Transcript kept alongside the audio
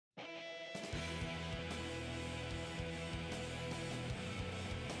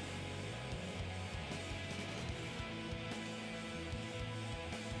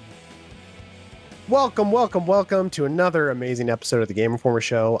Welcome to another amazing episode of the Game Informer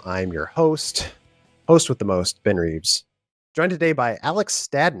Show. I'm your host with the most, Ben Reeves. Joined today by Alex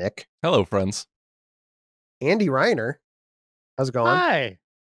Stadnik. Hello, friends. Andy Reiner. How's it going? Hi.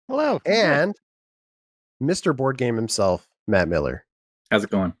 Hello. And Mr. Board Game himself, Matt Miller. How's it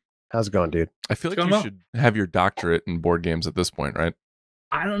going? How's it going, dude? I feel like you should have your doctorate in board games at this point, right?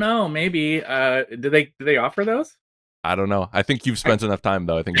 I don't know. Maybe. Do they offer those? I don't know. I think you've spent enough time,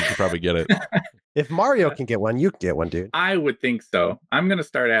 though. I think you should probably get it. If Mario can get one, you can get one, dude. I would think so. I'm going to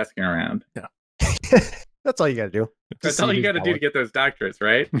start asking around. Yeah. That's all you got to do. That's all you got to do to get those doctorates,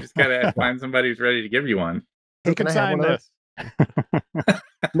 right? You just got to find somebody who's ready to give you one. Hey, can I have one of those?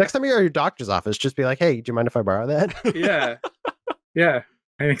 Next time you're at your doctor's office, just be like, hey, do you mind if I borrow that? Yeah. Yeah,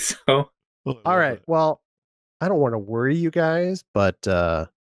 I think so. All right. Well, I don't want to worry you guys, but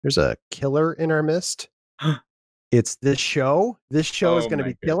there's a killer in our midst. It's this show. This show is going to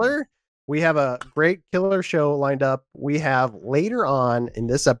be killer. We have a great killer show lined up. We have later on in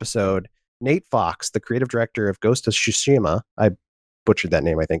this episode, Nate Fox, the creative director of Ghost of Tsushima. I butchered that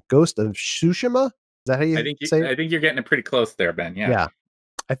name, I think. Ghost of Tsushima? Is that how you say it? I think you're getting it pretty close there, Ben. Yeah. Yeah.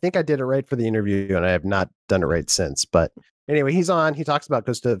 I think I did it right for the interview, and I have not done it right since. But anyway, he's on. He talks about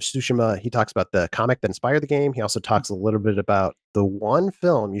Ghost of Tsushima. He talks about the comic that inspired the game. He also talks a little bit about the one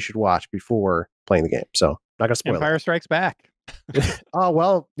film you should watch before playing the game. So I'm not going to spoil Empire it. Strikes Back. Oh,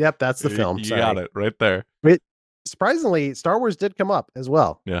 well, yep, that's the film. You got it right there. Surprisingly, Star Wars did come up as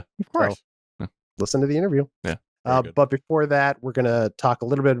well. Yeah. Of course. So, listen to the interview. Yeah. But before that, we're going to talk a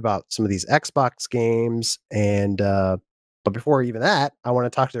little bit about some of these Xbox games. And but before even that, I want to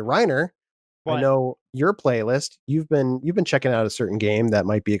talk to Reiner. What? I know your playlist. You've been checking out a certain game that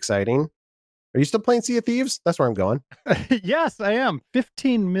might be exciting. Are you still playing Sea of Thieves? That's where I'm going. Yes, I am.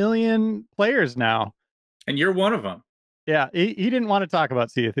 15 million players now. And you're one of them. Yeah, he didn't want to talk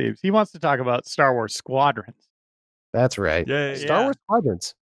about Sea of Thieves. He wants to talk about Star Wars Squadrons. That's right. Yay. Star Wars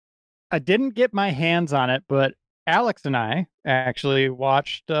Squadrons. I didn't get my hands on it, but Alex and I actually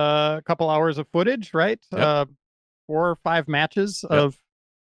watched a couple hours of footage, right? Yep. 4 or 5 matches of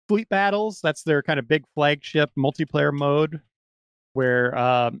fleet battles. That's their kind of big flagship multiplayer mode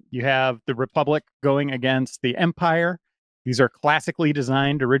where you have the Republic going against the Empire. These are classically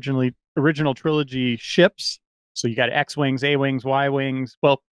designed original trilogy ships. So you got X-Wings, A-Wings, Y-Wings.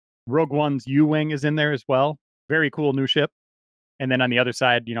 Well, Rogue One's U-Wing is in there as well. Very cool new ship. And then on the other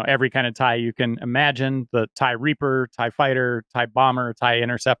side, every kind of TIE you can imagine. The TIE Reaper, TIE Fighter, TIE Bomber, TIE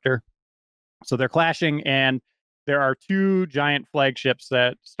Interceptor. So they're clashing, and there are 2 giant flagships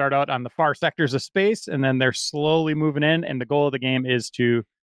that start out on the far sectors of space, and then they're slowly moving in, and the goal of the game is to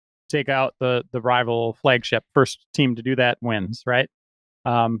take out the rival flagship. First team to do that wins, right?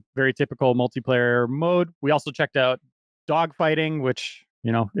 Very typical multiplayer mode. We also checked out dogfighting, which,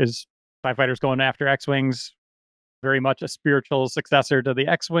 is TIE Fighters going after X-Wings. Very much a spiritual successor to the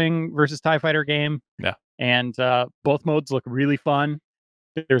X-Wing versus TIE Fighter game. Yeah. And both modes look really fun.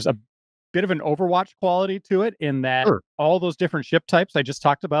 There's a bit of an Overwatch quality to it in that all those different ship types I just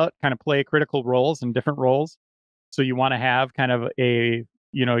talked about kind of play critical roles and different roles. So you want to have kind of a,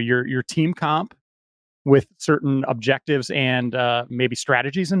 your team comp with certain objectives and maybe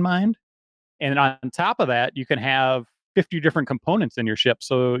strategies in mind. And on top of that, you can have 50 different components in your ship.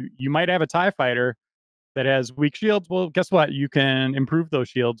 So you might have a TIE fighter that has weak shields. Well, guess what? You can improve those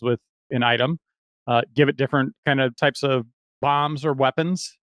shields with an item, give it different kind of types of bombs or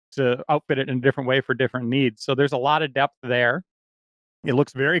weapons to outfit it in a different way for different needs. So there's a lot of depth there. It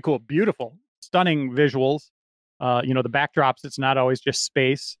looks very cool, beautiful, stunning visuals. The backdrops, it's not always just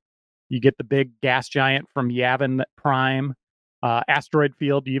space. You get the big gas giant from Yavin Prime, asteroid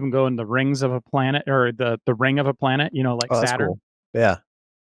field. You even go in the rings of a planet or the ring of a planet, like Saturn. Cool. Yeah.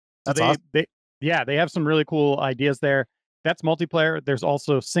 That's awesome. They have some really cool ideas there. That's multiplayer. There's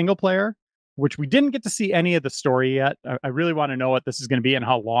also single player, which we didn't get to see any of the story yet. I really want to know what this is going to be and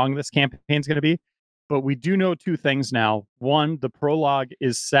how long this campaign is going to be. But we do know 2 things now. One, the prologue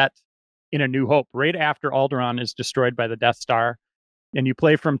is set in A New Hope, right after Alderaan is destroyed by the Death Star. And you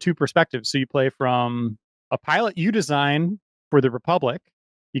play from 2 perspectives. So you play from a pilot you design for the Republic.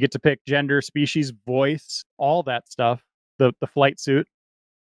 You get to pick gender, species, voice, all that stuff, the flight suit.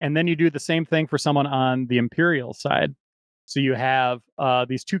 And then you do the same thing for someone on the Imperial side. So you have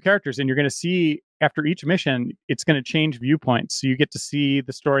these 2 characters, and you're going to see after each mission, it's going to change viewpoints. So you get to see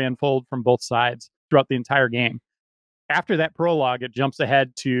the story unfold from both sides throughout the entire game. After that prologue, it jumps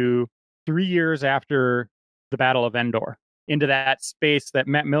ahead to 3 years after the Battle of Endor, into that space that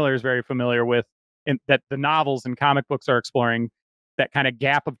Matt Miller is very familiar with, and that the novels and comic books are exploring, that kind of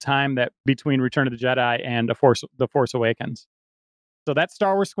gap of time that between Return of the Jedi and The Force Awakens. So that's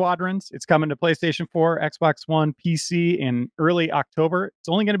Star Wars Squadrons. It's coming to PlayStation 4, Xbox One, PC in early October. It's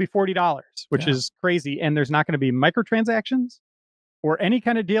only going to be $40, which is crazy. And there's not going to be microtransactions or any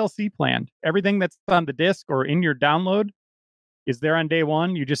kind of DLC planned. Everything that's on the disc or in your download is there on day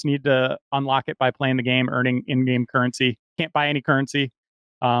one. You just need to unlock it by playing the game, earning in-game currency. Can't buy any currency.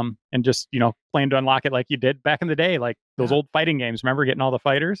 And just, plan to unlock it like you did back in the day, like those old fighting games. Remember getting all the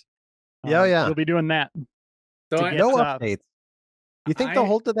fighters? Yeah. You'll be doing that. So no updates. You think they'll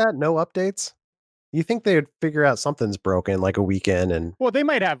hold to that? No updates? You think they'd figure out something's broken like a weekend and... Well, they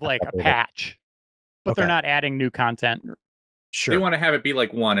might have like a patch, but they're not adding new content. Sure. They want to have it be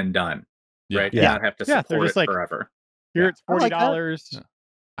like one and done, right? Yeah. Not have to support it forever. Here it's $40.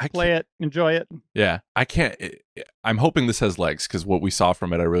 I play it, enjoy it. Yeah, I can't. I'm hoping this has legs because what we saw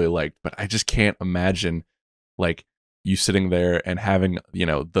from it, I really liked. But I just can't imagine like you sitting there and having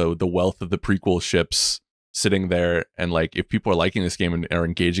the wealth of the prequel ships sitting there, and like if people are liking this game and are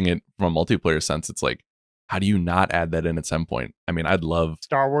engaging it from a multiplayer sense, it's like, how do you not add that in at some point? I mean, I'd love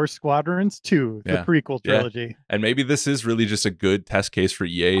Star Wars Squadrons 2, the prequel trilogy. Yeah. And maybe this is really just a good test case for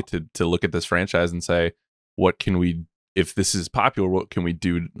EA to look at this franchise and say, what can we, if this is popular, what can we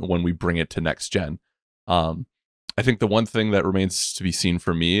do when we bring it to next gen? I think the one thing that remains to be seen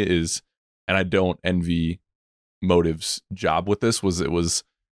for me is, and I don't envy Motive's job with this, was it was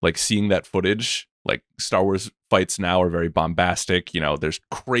like seeing that footage. Like Star Wars fights now are very bombastic. There's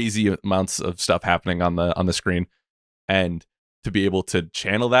crazy amounts of stuff happening on the screen, and to be able to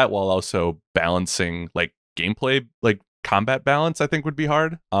channel that while also balancing like gameplay, like combat balance, I think would be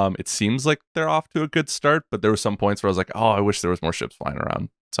hard. It seems like they're off to a good start, but there were some points where I was like, oh, I wish there was more ships flying around.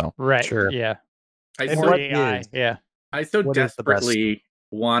 So sure, yeah. I so desperately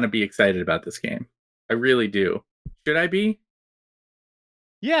want to be excited about this game. I really do. Should I be?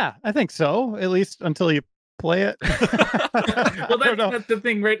 Yeah, I think so. At least until you play it. Well, that's the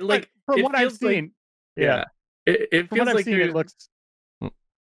thing, right? Like from what I've seen, it feels like it looks.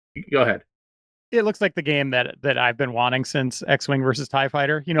 Go ahead. It looks like the game that I've been wanting since X-Wing versus TIE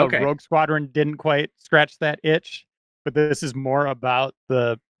Fighter. Rogue Squadron didn't quite scratch that itch, but this is more about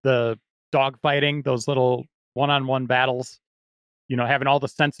the dogfighting, those little one-on-one battles. Having all the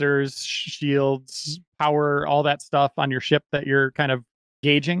sensors, shields, power, all that stuff on your ship that you're kind of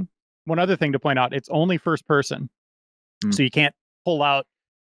gauging. One other thing to point out, it's only first person. So you can't pull out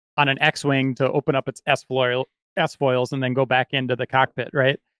on an X-Wing to open up its S-foils and then go back into the cockpit,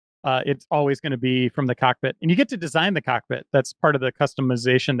 right? It's always going to be from the cockpit. And you get to design the cockpit. That's part of the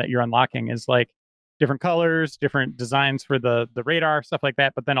customization that you're unlocking, is like different colors, different designs for the radar, stuff like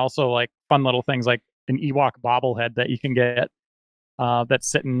that. But then also like fun little things like an Ewok bobblehead that you can get that's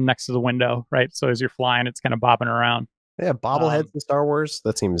sitting next to the window, right? So as you're flying, it's kind of bobbing around. Yeah, bobbleheads in Star Wars.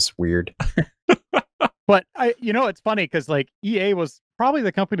 That seems weird. But it's funny because like EA was probably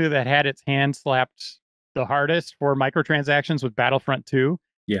the company that had its hand slapped the hardest for microtransactions with Battlefront 2.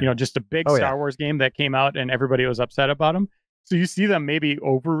 Yeah. Just a big Star Wars game that came out and everybody was upset about them. So you see them maybe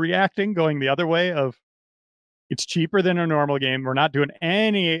overreacting, going the other way of it's cheaper than a normal game. We're not doing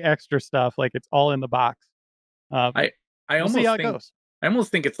any extra stuff. Like it's all in the box. I almost see how it goes. I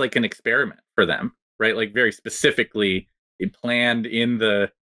almost think it's like an experiment for them, right? Like very specifically planned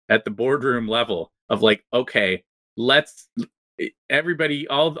at the boardroom level of like, okay, everybody,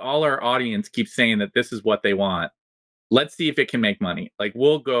 all our audience keeps saying that this is what they want. Let's see if it can make money. Like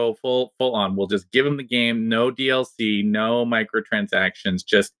we'll go full on. We'll just give them the game, no DLC, no microtransactions.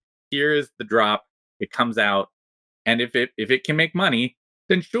 Just here is the drop. It comes out, and if it can make money,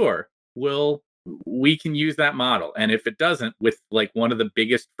 then sure, we can use that model. And if it doesn't, with like one of the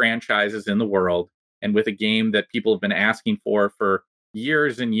biggest franchises in the world, and with a game that people have been asking for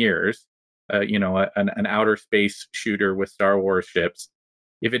years and years, an outer space shooter with Star Wars ships,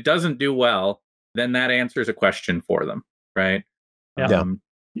 if it doesn't do well, then that answers a question for them, right? Yeah.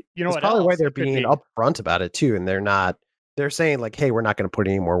 It's probably why they're being upfront about it too, and they're saying like, hey, we're not going to put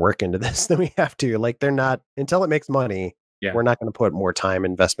any more work into this than we have to. Like they're not, until it makes money, we're not going to put more time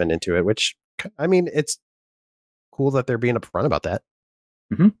investment into it, which, I mean, it's cool that they're being upfront about that.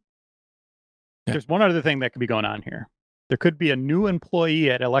 Mm-hmm. There's one other thing that could be going on here. There could be a new employee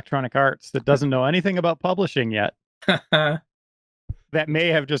at Electronic Arts that doesn't know anything about publishing yet. That may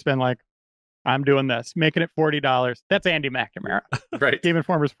have just been like, I'm doing this, making it $40. That's Andy McNamara, right? Game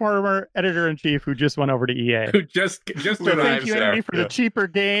Informer's former editor-in-chief who just went over to EA. Who just arrived. Thank you, Andy, for the cheaper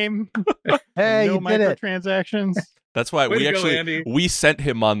game. Hey, no you did it. microtransactions. That's why we sent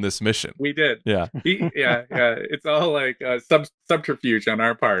him on this mission. We did. Yeah. It's all like subterfuge on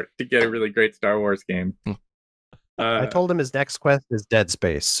our part to get a really great Star Wars game. I told him his next quest is Dead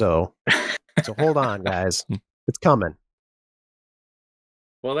Space, so hold on, guys. It's coming.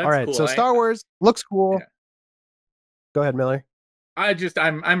 Well, that's All right, cool. so Star Wars looks cool. Yeah. Go ahead, Miller.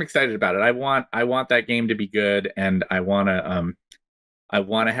 I'm excited about it. I want that game to be good, and I want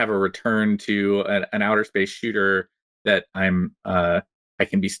to have a return to an outer space shooter that I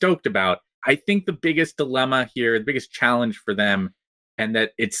can be stoked about. I think the biggest dilemma here, the biggest challenge for them, and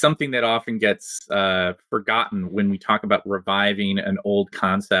that it's something that often gets forgotten when we talk about reviving an old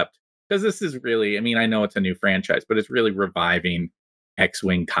concept, because this is really, I mean, I know it's a new franchise, but it's really reviving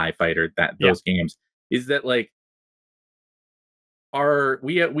X-Wing, TIE Fighter, those games, is that like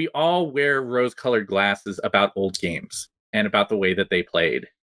we all wear rose-colored glasses about old games and about the way that they played,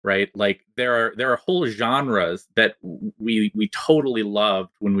 right? Like there are whole genres that we totally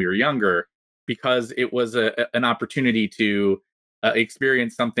loved when we were younger because it was an opportunity to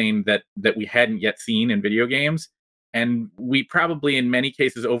experience something that we hadn't yet seen in video games, and we probably in many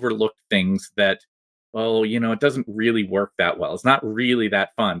cases overlooked things that, well, it doesn't really work that well. It's not really that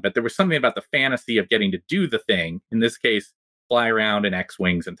fun, but there was something about the fantasy of getting to do the thing, in this case fly around in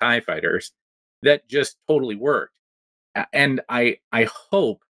X-Wings and TIE Fighters, that just totally worked. And I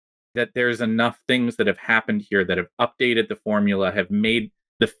hope that there's enough things that have happened here that have updated the formula, have made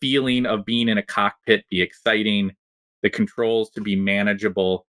the feeling of being in a cockpit be exciting, the controls to be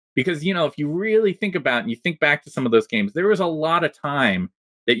manageable. Because, if you really think about it and you think back to some of those games, there was a lot of time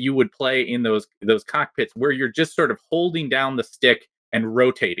that you would play in those cockpits where you're just sort of holding down the stick and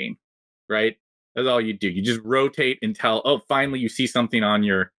rotating, right? That's all you do. You just rotate until, finally you see something on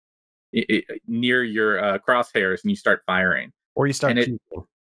your near your crosshairs and you start firing. Or you start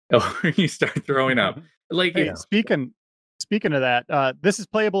you start throwing up. Like, hey, speaking of that, this is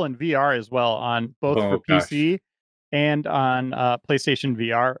playable in VR as well on both for PC and on PlayStation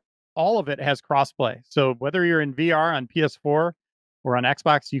VR. All of it has crossplay. So whether you're in VR on PS4 or on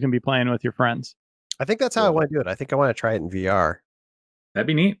Xbox, you can be playing with your friends. I think that's how I want to do it. I think I want to try it in VR. That'd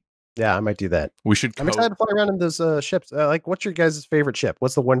be neat. Yeah, I might do that. We should. I'm excited to fly around in those ships. Like, what's your guys' favorite ship?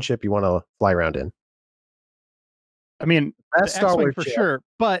 What's the one ship you want to fly around in? I mean, that's Star Wars for sure,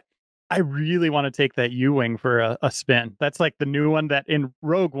 but I really want to take that U-Wing for a spin. That's like the new one that in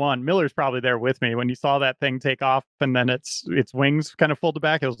Rogue One, Miller's probably there with me when you saw that thing take off and then its wings kind of folded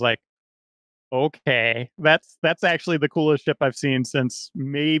back. It was like, okay, that's actually the coolest ship I've seen since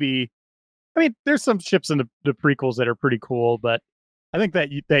maybe. I mean, there's some ships in the prequels that are pretty cool, but I think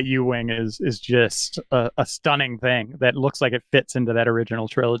that U-Wing is just a stunning thing that looks like it fits into that original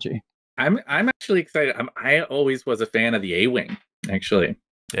trilogy. I'm actually excited. I always was a fan of the A-Wing, actually.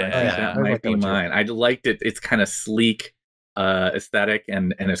 Yeah, that might be mine. I liked it. It's kind of sleek aesthetic,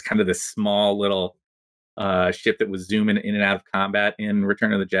 and it's kind of this small little ship that was zooming in and out of combat in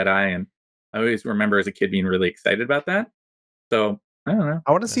Return of the Jedi, and I always remember as a kid being really excited about that. So I don't know.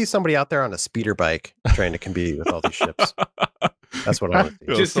 I want to see somebody out there on a speeder bike trying to compete with all these ships. That's what I want to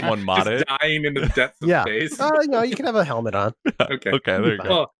see. Just someone modded, just dying into the depths of space. You can have a helmet on. Okay, there you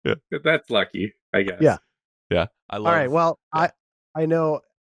go. Well, that's lucky, I guess. Yeah. All right. Well, I know,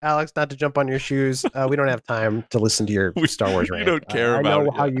 Alex, not to jump on your shoes. We don't have time to listen to your Star Wars rant. We don't care about it. I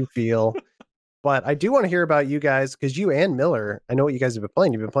know how you feel, but I do want to hear about you guys because you and Miller, I know what you guys have been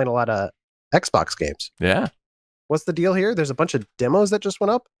playing. You've been playing a lot of Xbox games. Yeah. What's the deal here? There's a bunch of demos that just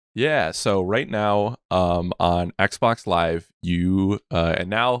went up. Yeah, so right now on Xbox Live, you and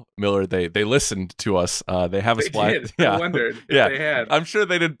now Miller, they listened to us. They have a split. Yeah, I wondered if they had. I'm sure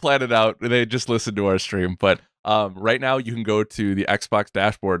they didn't plan it out. They just listened to our stream. But right now, you can go to the Xbox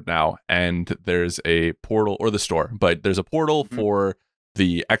dashboard now, and there's a portal, or the store, but there's a portal for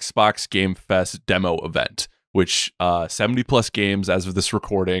the Xbox Game Fest demo event, which 70 plus games as of this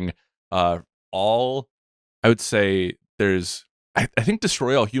recording. All I would say there's. I think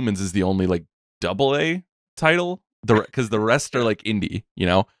Destroy All Humans is the only like AA title, because the rest are like indie.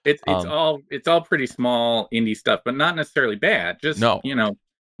 It's all pretty small indie stuff, but not necessarily bad. Just not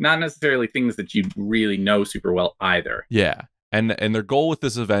necessarily things that you really know super well either. Yeah, and their goal with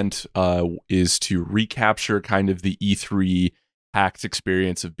this event is to recapture kind of the E3 hacks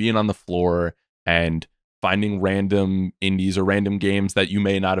experience of being on the floor and finding random indies or random games that you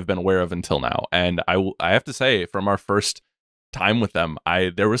may not have been aware of until now. And I have to say, from our first time with them,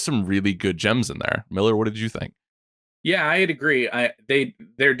 there was some really good gems in there. Miller, what did you think? Yeah, I'd agree.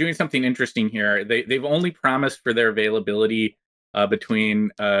 They're doing something interesting here. They've only promised for their availability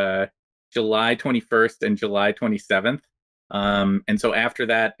between July 21st and July 27th. And so after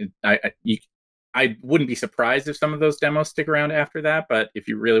that, I wouldn't be surprised if some of those demos stick around after that. But if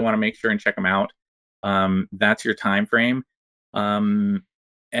you really want to make sure and check them out, that's your time frame.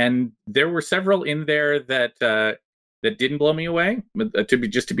 And there were several in there that that didn't blow me away.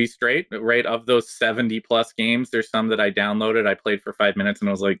 To be straight, right, of those 70 plus games, there's some that I downloaded, I played for 5 minutes, and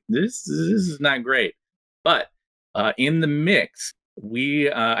I was like, this is not great. But in the mix,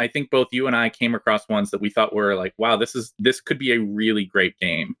 I think both you and I came across ones that we thought were like, wow, this could be a really great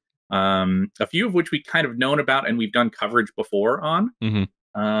game. A few of which we kind of known about and we've done coverage before on.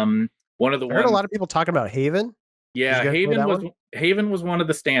 One of the I heard a lot of people talking about Haven. Yeah, Haven was one of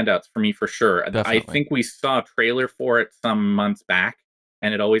the standouts for me for sure. Definitely. I think we saw a trailer for it some months back,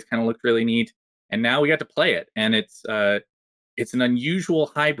 and it always kind of looked really neat. And now we got to play it, and it's an unusual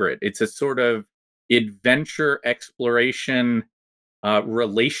hybrid. It's a sort of adventure exploration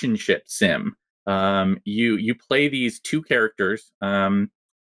relationship sim. You play these two characters.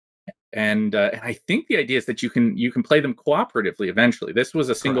 And I think the idea is that you can play them cooperatively eventually. This was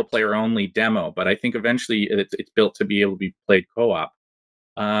a single player only demo, but I think eventually it's built to be able to be played co-op.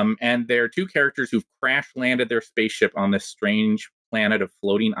 And there are two characters who've crash landed their spaceship on this strange planet of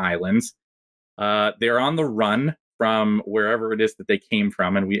floating islands. They're on the run from wherever it is that they came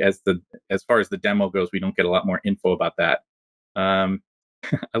from, and as far as the demo goes, we don't get a lot more info about that.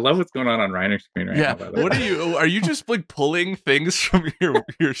 I love what's going on Reiner's screen right now. What are you just like pulling things from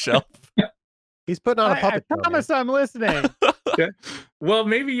your shelf? He's putting on a puppet. I promise I'm listening. Okay. Well,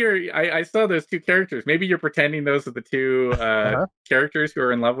 maybe I saw those two characters. Maybe you're pretending those are the two characters who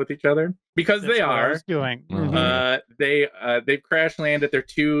are in love with each other, because that's they are. I was doing. They've crash landed. They're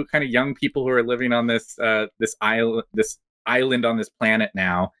two kind of young people who are living on this island on this planet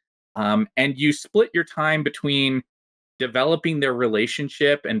now, and you split your time between developing their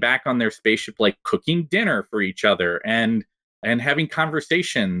relationship and back on their spaceship, like cooking dinner for each other and having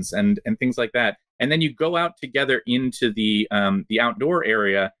conversations and things like that. And then you go out together into the outdoor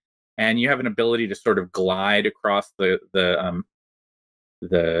area, and you have an ability to sort of glide across the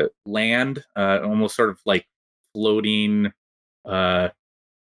land, almost sort of like floating at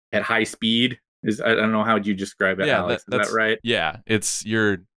high speed. I don't know, how would you describe it, Alex? Is that right? Yeah,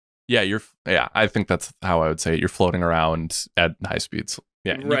 I think that's how I would say it. You're floating around at high speeds.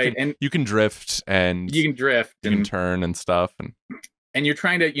 Yeah, right. You can drift and you can turn and stuff, and you're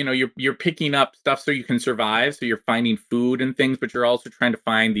trying to, you're picking up stuff so you can survive. So you're finding food and things, but you're also trying to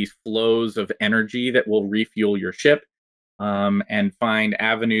find these flows of energy that will refuel your ship, and find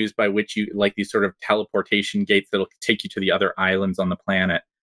avenues by which you, like these sort of teleportation gates that'll take you to the other islands on the planet.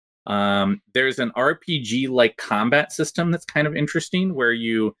 There's an RPG-like combat system that's kind of interesting, where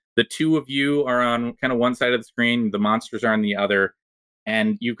the two of you are on kind of one side of the screen, the monsters are on the other,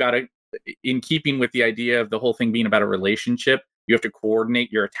 and you've got to, in keeping with the idea of the whole thing being about a relationship, you have to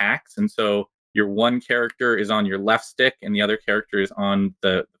coordinate your attacks. And so your one character is on your left stick and the other character is on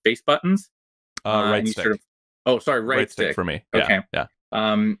the face buttons. Right stick. Right stick for me. Okay. Yeah.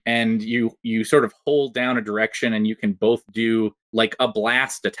 And you sort of hold down a direction, and you can both do like a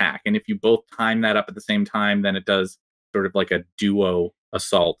blast attack. And if you both time that up at the same time, then it does sort of like a duo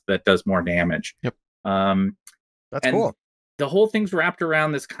assault that does more damage. Yep. That's cool. The whole thing's wrapped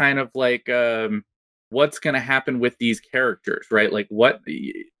around this kind of like what's going to happen with these characters, right? Like what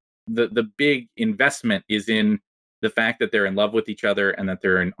the big investment is in the fact that they're in love with each other and that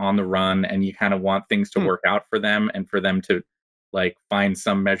they're on the run, and you kind of want things to work out for them and for them to like find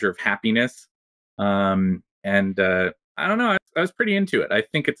some measure of happiness. And I don't know, I was pretty into it. I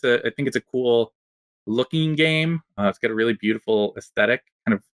think it's a cool looking game. It's got a really beautiful aesthetic,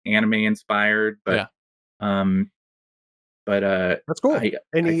 kind of anime inspired, but that's cool.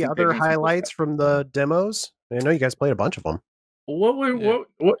 Any other highlights from the demos? I know you guys played a bunch of them.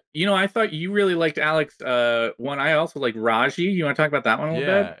 What I thought you really liked, Alex, one. I also like Raji. You want to talk about that one a little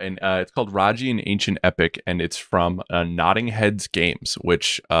bit? Yeah, and it's called Raji, an Ancient Epic, and it's from Nodding Heads Games,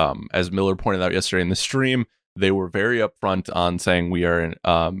 which, as Miller pointed out yesterday in the stream, they were very upfront on saying we are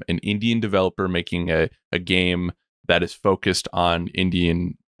an Indian developer making a game that is focused on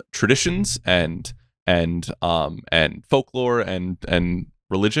Indian traditions and folklore and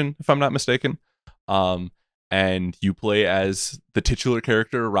religion, if I'm not mistaken. And you play as the titular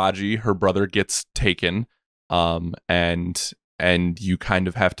character, Raji. Her brother gets taken, and you kind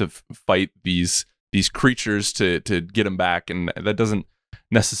of have to fight these creatures to get him back. And that doesn't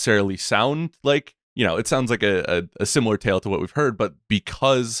necessarily sound like, it sounds like a similar tale to what we've heard, but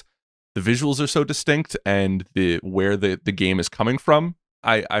because the visuals are so distinct and where the game is coming from,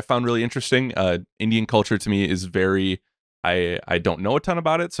 I found really interesting. Indian culture to me is very, I don't know a ton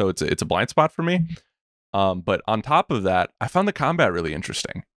about it, so it's a blind spot for me. But on top of that, I found the combat really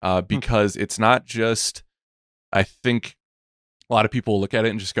interesting, because it's not just, I think a lot of people look at it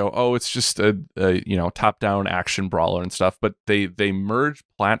and just go, oh, it's just a top-down action brawler and stuff, but they merge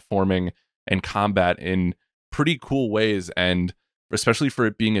platforming and combat in pretty cool ways, and especially for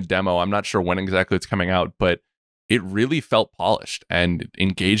it being a demo, I'm not sure when exactly it's coming out, but it really felt polished and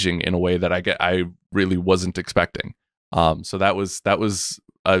engaging in a way that I really wasn't expecting. So that was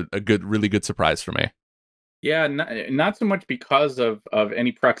a really good surprise for me. Yeah, not so much because of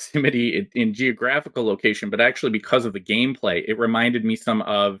any proximity in geographical location, but actually because of the gameplay. It reminded me some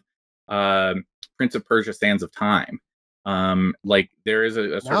of Prince of Persia: Sands of Time. Like there is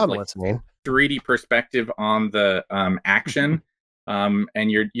a sort of like 3D perspective on the action.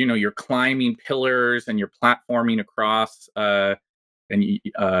 And you're climbing pillars and you're platforming across, and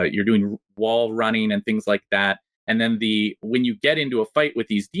you're doing wall running and things like that. And then when you get into a fight with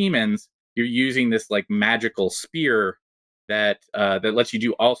these demons, you're using this like magical spear that lets you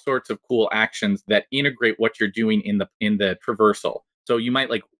do all sorts of cool actions that integrate what you're doing in the traversal. So you might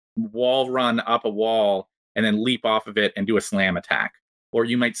like wall run up a wall and then leap off of it and do a slam attack, or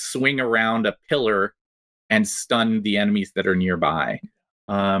you might swing around a pillar and stun the enemies that are nearby.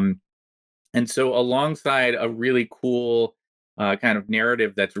 And so alongside a really cool kind of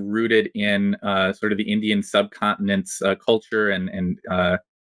narrative that's rooted in sort of the Indian subcontinent's culture and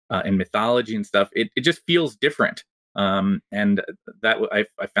mythology and stuff, it just feels different. And that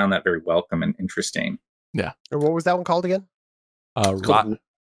I found that very welcome and interesting. Yeah. And what was that one called again? Go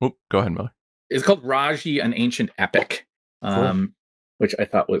ahead, Miller. It's called Raji, an Ancient Epic, which I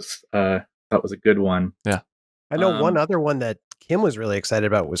thought was a good one. Yeah. I know one other one that Kim was really excited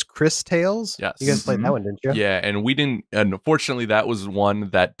about was Cris Tales. Yes. You guys played that one, didn't you? Yeah, and we didn't. And unfortunately, that was one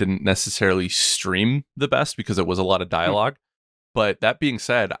that didn't necessarily stream the best because it was a lot of dialogue. But that being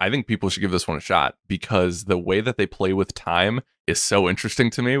said, I think people should give this one a shot because the way that they play with time is so interesting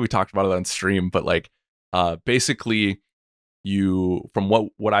to me. We talked about it on stream, but like, basically, from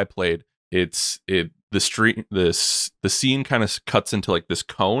what I played, the scene kind of cuts into like this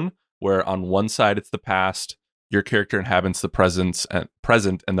cone where on one side it's the past, your character inhabits the present,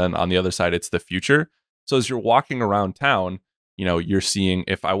 and then on the other side it's the future. So as you're walking around town, you're seeing,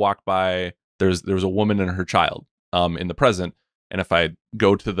 if I walk by, there's a woman and her child in the present, and if I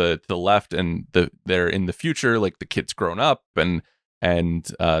go to the left and they're in the future, like the kid's grown up and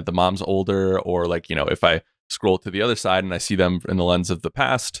the mom's older, or like if I scroll to the other side and I see them in the lens of the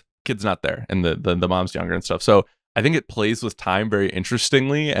past, kid's not there and the mom's younger and stuff. So I think it plays with time very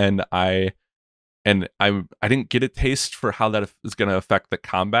interestingly, and I didn't get a taste for how that is going to affect the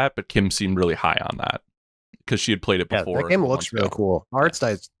combat, but Kim seemed really high on that because she had played it before. Yeah, that game looks really cool.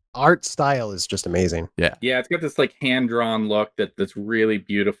 Art style is just amazing. Yeah, it's got this like hand drawn look that's really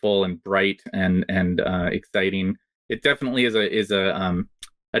beautiful and bright and exciting. It definitely is a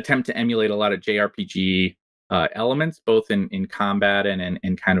attempt to emulate a lot of JRPG elements, both in combat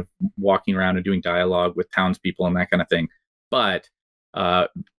and kind of walking around and doing dialogue with townspeople and that kind of thing. But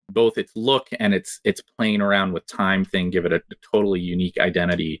both its look and its playing around with time thing give it a totally unique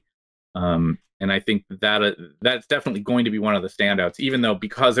identity. And I think that's definitely going to be one of the standouts, even though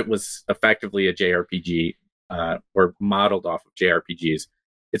because it was effectively a JRPG or modeled off of JRPGs,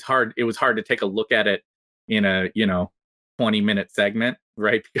 it was hard to take a look at it in a 20-minute segment,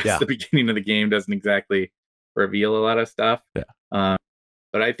 right? Because the beginning of the game doesn't exactly reveal a lot of stuff. Yeah.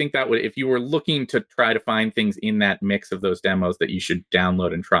 But I think that if you were looking to try to find things in that mix of those demos that you should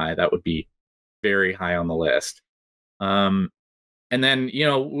download and try, that would be very high on the list. And then,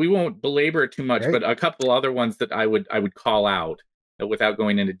 we won't belabor it too much, but a couple other ones that I would call out without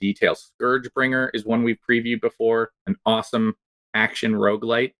going into detail. Scourgebringer is one we've previewed before, an awesome action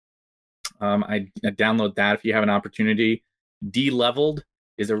roguelite. I download that if you have an opportunity. De-Leveled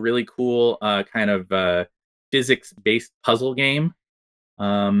is a really cool kind of physics-based puzzle game.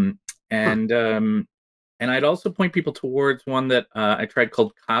 And I'd also point people towards one that I tried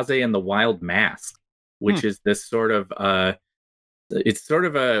called Kaze and the Wild Mask, which is this sort of it's sort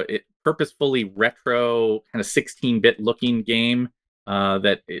of a purposefully retro kind of 16-bit looking game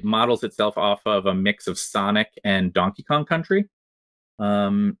that it models itself off of a mix of Sonic and Donkey Kong Country.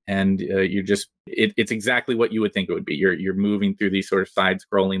 And it's exactly what you would think it would be. You're moving through these sort of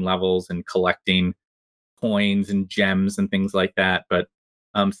side-scrolling levels and collecting coins and gems and things like that, but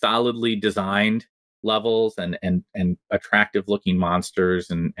solidly designed levels and attractive looking monsters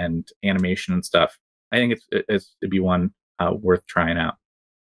and animation and stuff. I think it'd be one worth trying out.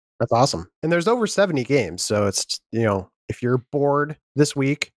 That's awesome. And there's over 70 games, so it's if you're bored this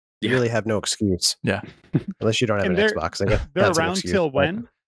week, you really have no excuse. Yeah, unless you don't have an Xbox. I guess they're around till when?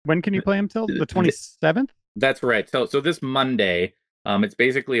 When can you play them till? The 27th? That's right. So this Monday, it's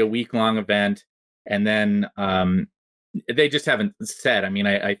basically a week-long event, and then they just haven't said. I mean,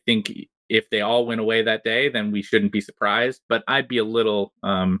 I think if they all went away that day, then we shouldn't be surprised. But I'd be a little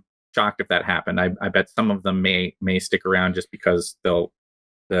shocked if that happened. I bet some of them may stick around just because the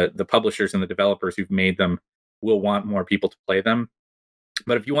publishers and the developers who've made them will want more people to play them.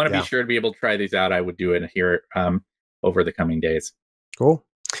 But if you want to be sure to be able to try these out, I would do it here over the coming days. Cool.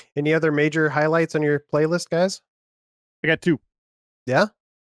 Any other major highlights on your playlist, guys? I got 2. Yeah.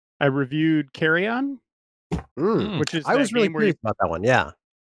 I reviewed Carrion, which is I was really curious about that one. Yeah.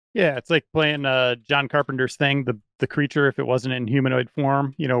 Yeah, it's like playing John Carpenter's Thing, the creature if it wasn't in humanoid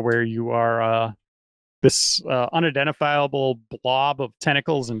form, where you are this unidentifiable blob of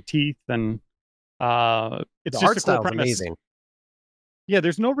tentacles and teeth, and it's the just art a cool style is premise. amazing. Yeah,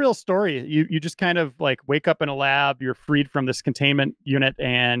 there's no real story. You just kind of like wake up in a lab, you're freed from this containment unit,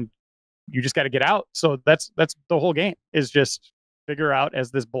 and you just got to get out. So that's the whole game, is just figure out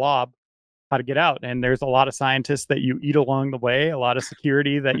as this blob how to get out. And there's a lot of scientists that you eat along the way, a lot of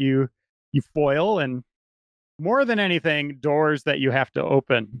security that you foil, and more than anything, doors that you have to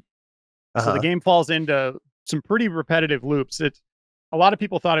open. So the game falls into some pretty repetitive loops. A lot of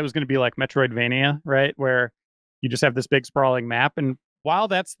people thought it was going to be like Metroidvania, right? Where you just have this big sprawling map. And while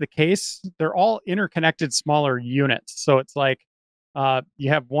that's the case, they're all interconnected smaller units. So it's like you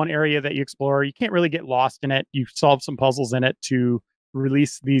have one area that you explore. You can't really get lost in it. You solve some puzzles in it to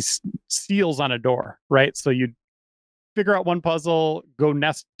release these seals on a door, right? So you figure out one puzzle, go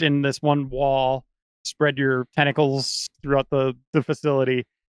nest in this one wall, spread your tentacles throughout the facility.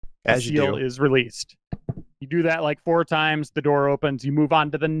 As the seal is released. You do that like 4 times, the door opens, you move on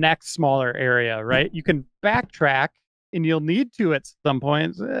to the next smaller area, right? You can backtrack, and you'll need to at some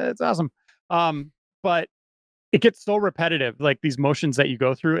point. It's awesome. But it gets so repetitive, like these motions that you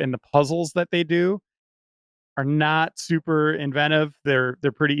go through and the puzzles that they do are not super inventive. They're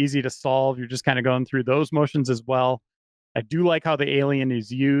pretty easy to solve. You're just kind of going through those motions as well. I do like how the alien is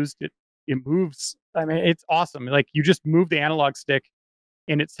used. It moves. I mean, it's awesome. Like you just move the analog stick,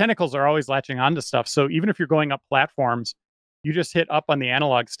 and its tentacles are always latching onto stuff. So even if you're going up platforms, you just hit up on the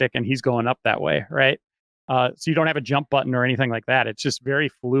analog stick and he's going up that way, right? So you don't have a jump button or anything like that. It's just very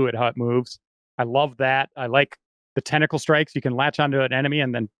fluid how it moves. I love that. I like the tentacle strikes. You can latch onto an enemy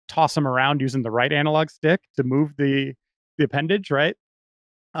and then toss them around using the right analog stick to move the appendage, right?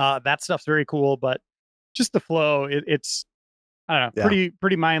 That stuff's very cool, but just the flow, it's I don't know,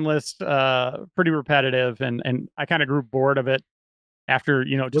 pretty mindless, pretty repetitive, and I kind of grew bored of it after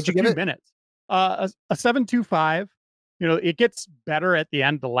just a few minutes. A 7.25. It gets better at the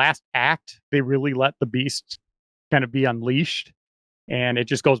end. The last act, they really let the beast kind of be unleashed, and it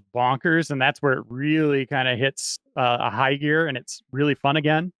just goes bonkers. And that's where it really kind of hits a high gear, and it's really fun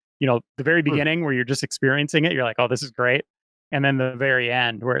again. The very beginning where you're just experiencing it, you're like, oh, this is great. And then the very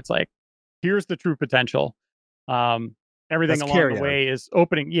end where it's like, here's the true potential. Everything that's along Carrion. The way is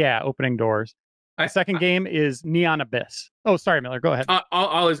opening doors. The second game is Neon Abyss. Oh, sorry, Miller. Go ahead. All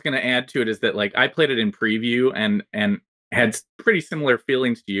I was going to add to it is that, like, I played it in preview and had pretty similar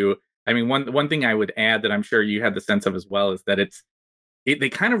feelings to you. I mean, one thing I would add that I'm sure you had the sense of as well is that they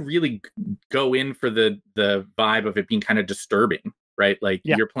kind of really go in for the vibe of it being kind of disturbing, right? Like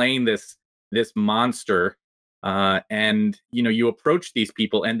you're playing this monster, and you approach these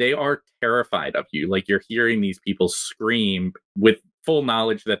people and they are terrified of you. Like you're hearing these people scream with full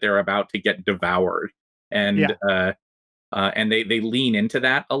knowledge that they're about to get devoured, and they lean into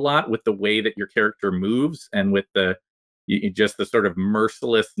that a lot with the way that your character moves and with just the sort of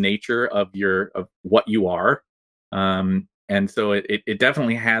merciless nature of what you are, and so it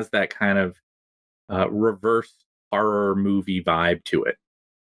definitely has that kind of reverse horror movie vibe to it.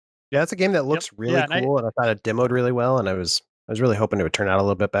 Yeah, it's a game that looks really cool, and I thought it demoed really well, and I was really hoping it would turn out a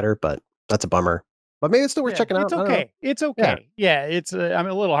little bit better, but that's a bummer. But maybe it's still worth checking out. It's okay. It's okay. Yeah, it's I'm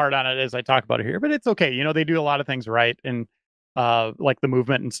a little hard on it as I talk about it here, but it's okay. They do a lot of things right, and like the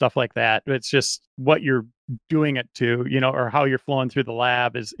movement and stuff like that. It's just what you're doing it to, or how you're flowing through the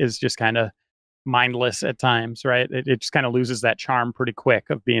lab is just kind of mindless at times, right? It just kind of loses that charm pretty quick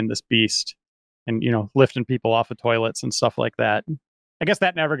of being this beast and, lifting people off of toilets and stuff like that. I guess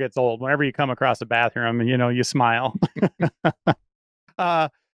that never gets old. Whenever you come across a bathroom, you smile.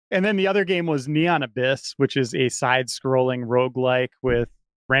 And then the other game was Neon Abyss, which is a side-scrolling roguelike with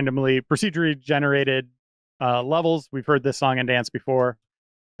randomly procedurally generated levels. We've heard this song and dance before.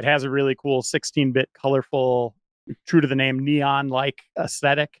 It has a really cool 16-bit, colorful, true to the name, neon-like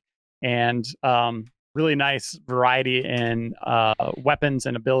aesthetic, and really nice variety in weapons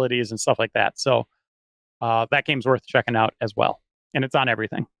and abilities and stuff like that. So that game's worth checking out as well. And it's on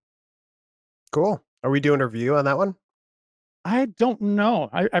everything. Cool. Are we doing a review on that one? I don't know.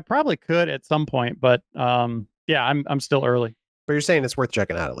 I probably could at some point, but I'm still early. But you're saying it's worth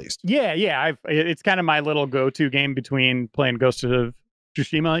checking out at least. Yeah. It's kind of my little go-to game between playing Ghost of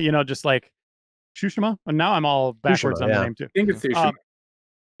Tsushima, just like Tsushima. And now I'm all backwards Tsushima, on the name too. I think it's Tsushima.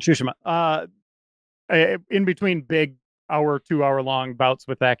 Tsushima. In between big 2-hour long bouts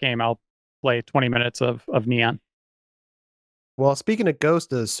with that game, I'll play 20 minutes of Neon. Well, speaking of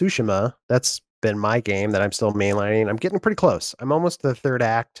Ghost of Tsushima, that's been my game that I'm still mainlining. I'm getting pretty close. I'm almost to the third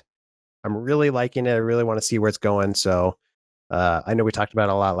act. I'm really liking it. I really want to see where it's going. So I know we talked about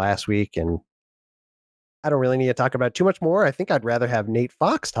it a lot last week, and I don't really need to talk about it too much more. I think I'd rather have Nate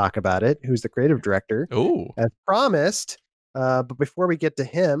Fox talk about it, who's the creative director, as promised. But before we get to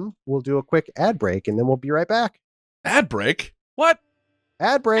him, we'll do a quick ad break, and then we'll be right back. Ad break? What?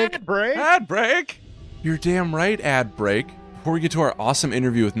 Ad break. Ad break. Ad break? You're damn right, ad break. Before we get to our awesome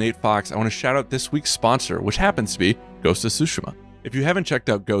interview with Nate Fox, I want to shout out this week's sponsor, which happens to be Ghost of Tsushima. If you haven't checked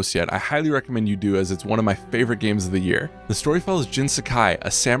out Ghost yet, I highly recommend you do, as it's one of my favorite games of the year. The story follows Jin Sakai,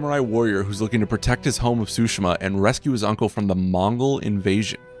 a samurai warrior who's looking to protect his home of Tsushima and rescue his uncle from the Mongol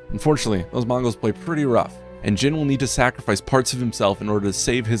invasion. Unfortunately, those Mongols play pretty rough, and Jin will need to sacrifice parts of himself in order to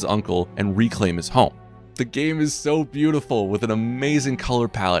save his uncle and reclaim his home. The game is so beautiful with an amazing color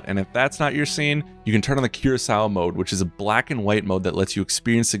palette, and if that's not your scene, you can turn on the Kurosawa mode, which is a black and white mode that lets you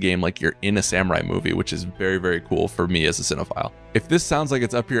experience the game like you're in a samurai movie, which is very, very cool for me as a cinephile. If this sounds like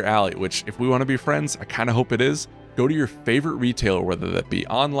it's up your alley, which if we want to be friends, I kind of hope it is, go to your favorite retailer, whether that be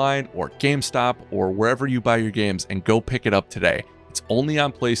online or GameStop or wherever you buy your games, and go pick it up today. It's only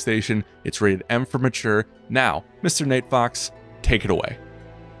on PlayStation, it's rated M for mature. Now, Mr. Nate Fox, take it away.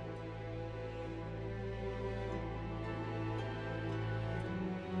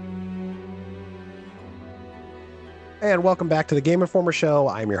 And welcome back to the Game Informer Show.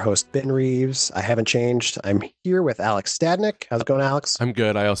 I'm your host, Ben Reeves. I haven't changed. I'm here with Alex Stadnik. How's it going, Alex? I'm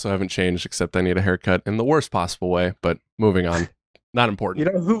good. I also haven't changed, except I need a haircut in the worst possible way, but moving on. Not important.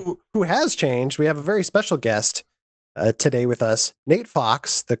 You know who has changed? We have a very special guest today with us, Nate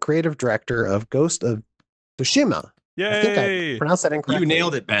Fox, the creative director of Ghost of Tsushima. Yay! I think I pronounced that incorrectly. You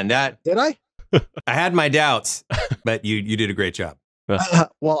nailed it, Ben. Did I? I had my doubts, but you did a great job.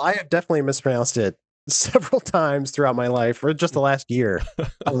 Well, I have definitely mispronounced it several times throughout my life, or just the last year.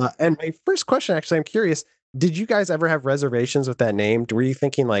 And my first question, actually, I'm curious, did you guys ever have reservations with that name? Were you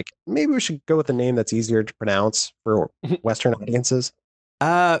thinking like, maybe we should go with a name that's easier to pronounce for Western audiences?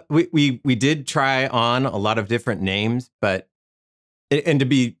 We did try on a lot of different names, but, and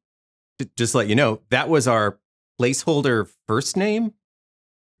to just let you know, that was our placeholder first name,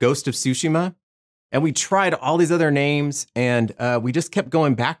 Ghost of Tsushima. And we tried all these other names, and we just kept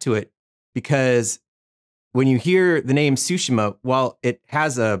going back to it because when you hear the name Tsushima, while it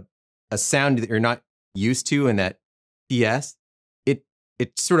has a sound that you're not used to in that PS,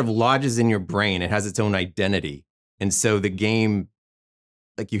 it sort of lodges in your brain. It has its own identity. And so the game,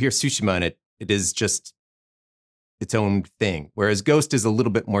 like you hear Tsushima and it is just its own thing. Whereas Ghost is a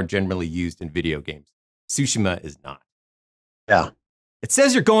little bit more generally used in video games. Tsushima is not. Yeah. It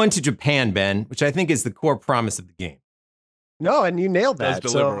says you're going to Japan, Ben, which I think is the core promise of the game. No, and you nailed that.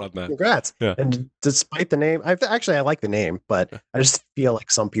 Deliver on that. Congrats. Yeah. And despite the name, I like the name, but I just feel like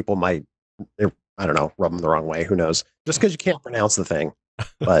some people might, I don't know, rub them the wrong way. Who knows? Just because you can't pronounce the thing.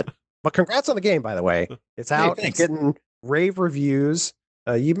 But congrats on the game, by the way. It's out. Hey, it's getting rave reviews.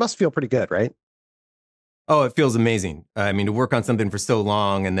 You must feel pretty good, right? Oh, it feels amazing. I mean, to work on something for so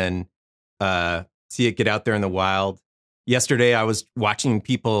long and then see it get out there in the wild. Yesterday, I was watching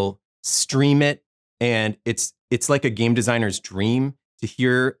people stream it, and it's like a game designer's dream to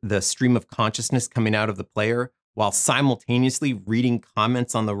hear the stream of consciousness coming out of the player while simultaneously reading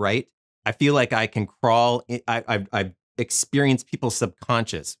comments on the right. I feel like I can crawl. I've experienced people's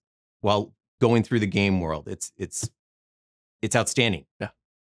subconscious while going through the game world. It's outstanding. Yeah.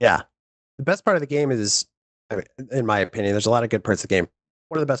 Yeah. The best part of the game is, I mean, in my opinion, there's a lot of good parts of the game.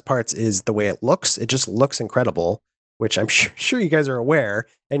 One of the best parts is the way it looks. It just looks incredible, which I'm sure you guys are aware.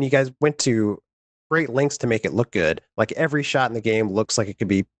 And you guys went to great lengths to make it look good. Like every shot in the game looks like it could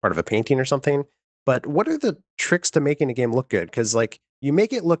be part of a painting or something. But what are the tricks to making a game look good? Because like you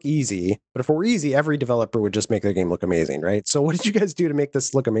make it look easy, but if it were easy, every developer would just make their game look amazing, right? So what did you guys do to make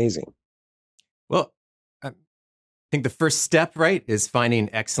this look amazing? Well, I think the first step, right, is finding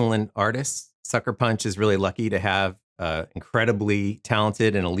excellent artists. Sucker Punch is really lucky to have incredibly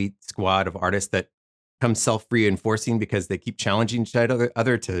talented and elite squad of artists that come self-reinforcing because they keep challenging each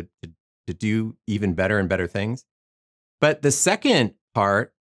other to do even better and better things. But the second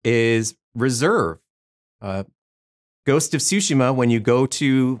part is reserve. Ghost of Tsushima, when you go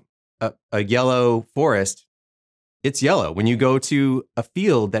to a yellow forest, it's yellow. When you go to a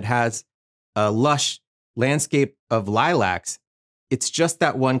field that has a lush landscape of lilacs, it's just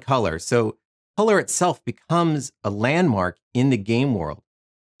that one color. So color itself becomes a landmark in the game world.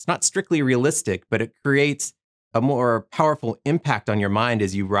 It's not strictly realistic, but it creates a more powerful impact on your mind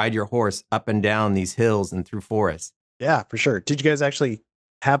as you ride your horse up and down these hills and through forests. Yeah, for sure. Did you guys actually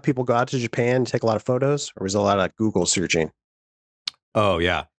have people go out to Japan and take a lot of photos, or was it a lot of Google searching? Oh,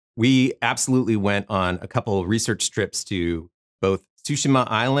 yeah. We absolutely went on a couple of research trips to both Tsushima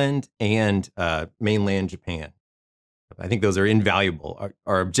Island and mainland Japan. I think those are invaluable.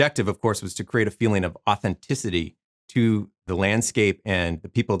 Our objective, of course, was to create a feeling of authenticity to the landscape and the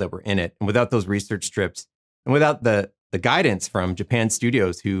people that were in it. And without those research trips, and without the guidance from Japan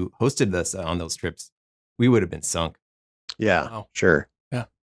Studios who hosted us on those trips, we would have been sunk. Yeah, wow. Sure. Yeah.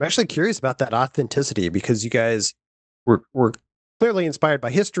 I'm actually curious about that authenticity because you guys were clearly inspired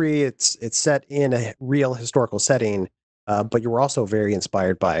by history. It's set in a real historical setting, but you were also very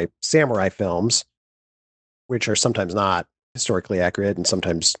inspired by samurai films, which are sometimes not historically accurate and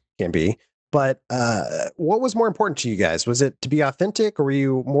sometimes can be. But what was more important to you guys? Was it to be authentic, or were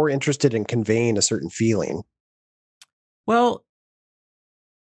you more interested in conveying a certain feeling? Well,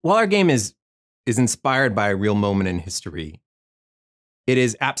 while our game is inspired by a real moment in history, it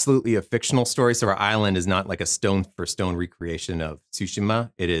is absolutely a fictional story. So our island is not like a stone for stone recreation of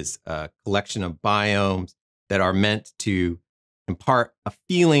Tsushima. It is a collection of biomes that are meant to impart a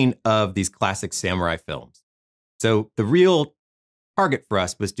feeling of these classic samurai films. So the real target for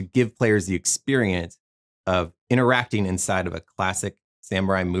us was to give players the experience of interacting inside of a classic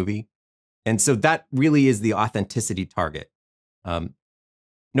samurai movie. And so that really is the authenticity target.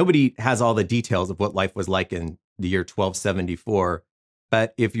 Nobody has all the details of what life was like in the year 1274.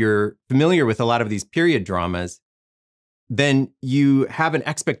 But if you're familiar with a lot of these period dramas, then you have an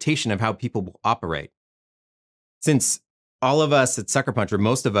expectation of how people will operate. Since all of us at Sucker Punch, or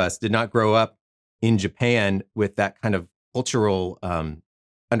most of us, did not grow up in Japan with that kind of cultural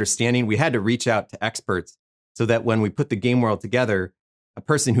understanding, we had to reach out to experts so that when we put the game world together, a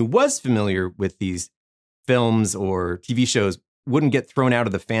person who was familiar with these films or TV shows wouldn't get thrown out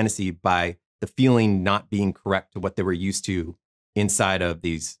of the fantasy by the feeling not being correct to what they were used to inside of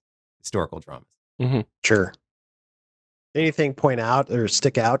these historical dramas. Mm-hmm. Sure. Anything point out or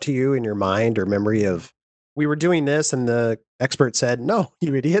stick out to you in your mind or memory of, we were doing this and the expert said, no,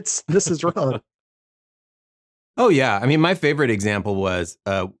 you idiots, this is wrong? Oh, yeah. I mean, my favorite example was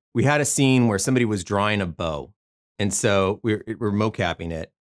we had a scene where somebody was drawing a bow. And so we're mocapping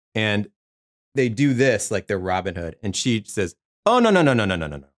it. And they do this like they're Robin Hood. And she says, oh,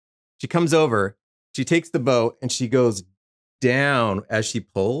 no. She comes over, she takes the bow, and she goes down as she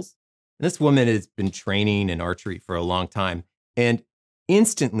pulls. And this woman has been training in archery for a long time. And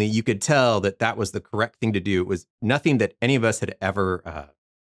instantly you could tell that that was the correct thing to do. It was nothing that any of us had ever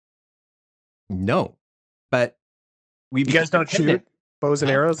known. But you guys don't shoot bows and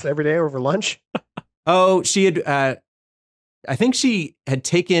arrows every day over lunch? Oh, she had, I think she had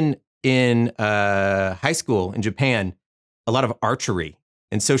taken in high school in Japan a lot of archery.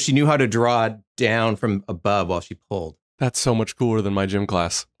 And so she knew how to draw down from above while she pulled. That's so much cooler than my gym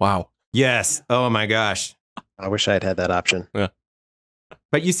class. Wow. Yes. Oh my gosh. I wish I had had that option. Yeah.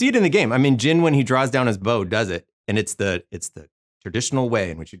 But you see it in the game. I mean, Jin, when he draws down his bow, does it. And it's the traditional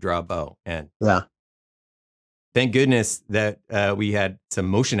way in which you draw a bow. And yeah. Thank goodness that we had some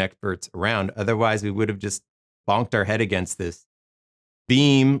motion experts around. Otherwise, we would have just bonked our head against this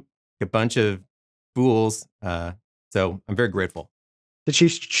beam, a bunch of fools. So I'm very grateful. Did she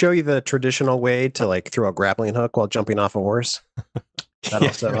show you the traditional way to like throw a grappling hook while jumping off a horse? That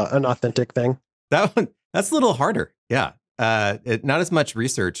also an authentic thing. That's a little harder. Yeah. Not as much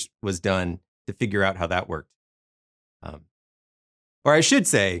research was done to figure out how that worked. Or I should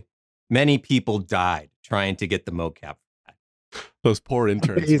say, many people died trying to get the mocap. Those poor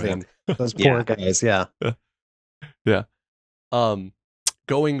interns, man. Those poor guys, yeah. Yeah.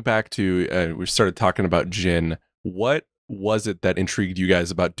 Going back to, we started talking about Jin. What was it that intrigued you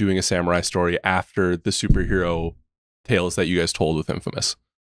guys about doing a samurai story after the superhero tales that you guys told with Infamous?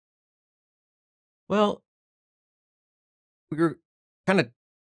 Well, we were kind of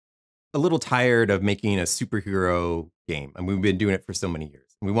a little tired of making a superhero game. And we've been doing it for so many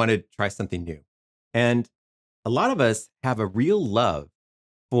years. We wanted to try something new. And a lot of us have a real love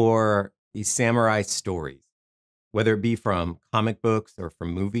for these samurai stories, whether it be from comic books or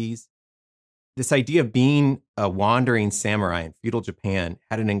from movies. This idea of being a wandering samurai in feudal Japan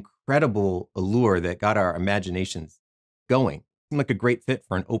had an incredible allure that got our imaginations going. It seemed like a great fit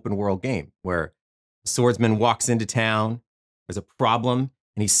for an open world game where a swordsman walks into town, there's a problem,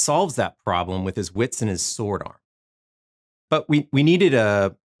 and he solves that problem with his wits and his sword arm. But we needed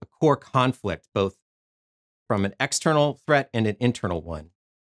a core conflict, both from an external threat and an internal one.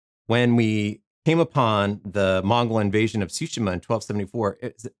 When we came upon the Mongol invasion of Tsushima in 1274,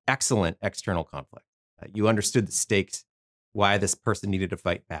 it's an excellent external conflict. You understood the stakes, why this person needed to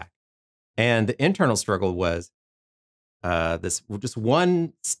fight back. And the internal struggle was this just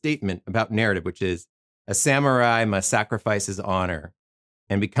one statement about narrative, which is a samurai must sacrifice his honor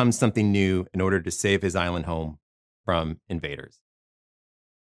and become something new in order to save his island home from invaders.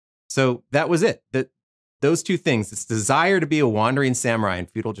 So that was it. Those two things, this desire to be a wandering samurai in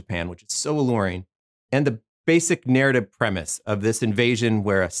feudal Japan, which is so alluring, and the basic narrative premise of this invasion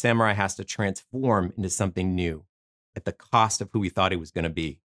where a samurai has to transform into something new at the cost of who we thought he was going to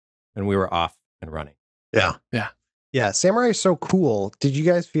be. And we were off and running. Yeah. Yeah. Yeah. Samurai is so cool. Did you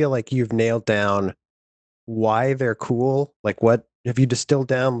guys feel like you've nailed down why they're cool? Like, what have you distilled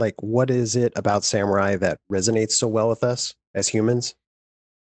down? Like, what is it about samurai that resonates so well with us as humans?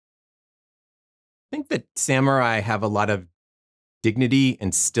 I think that samurai have a lot of dignity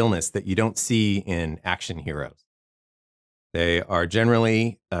and stillness that you don't see in action heroes. They are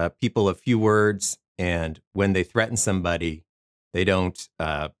generally people of few words, and when they threaten somebody, they don't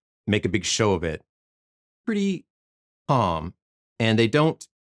make a big show of it. Pretty calm, and they don't,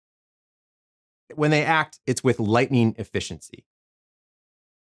 when they act, it's with lightning efficiency.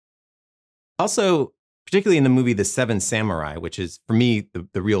 Also, particularly in the movie The Seven Samurai, which is, for me,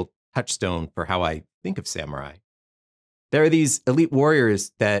 the real touchstone for how I think of samurai, there are these elite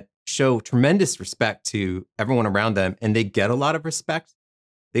warriors that show tremendous respect to everyone around them, and they get a lot of respect.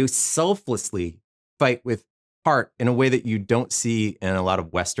 They selflessly fight with heart in a way that you don't see in a lot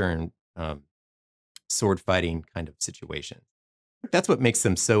of Western sword fighting kind of situations. That's what makes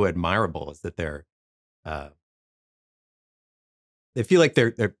them so admirable, is that they feel like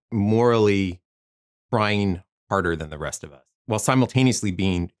they're morally trying harder than the rest of us, while simultaneously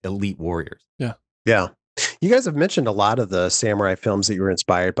being elite warriors. Yeah. Yeah. You guys have mentioned a lot of the samurai films that you were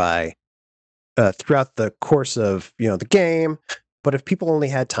inspired by throughout the course of, the game. But if people only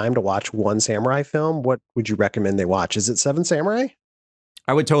had time to watch one samurai film, what would you recommend they watch? Is it Seven Samurai?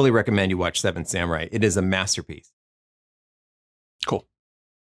 I would totally recommend you watch Seven Samurai. It is a masterpiece. Cool.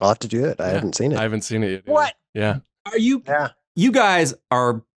 I'll have to do it. I haven't seen it. I haven't seen it yet. What? Yeah. Are you? Yeah. You guys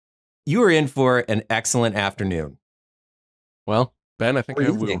you are in for an excellent afternoon. Well, Ben, I think Or we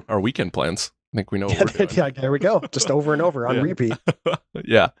have evening. our weekend plans. I think we know what we're doing. Yeah, there we go. Just over and over on repeat.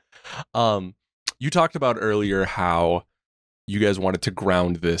 Yeah. You talked about earlier how you guys wanted to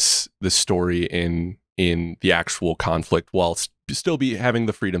ground this story in the actual conflict while still be having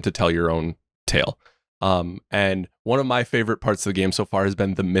the freedom to tell your own tale. And one of my favorite parts of the game so far has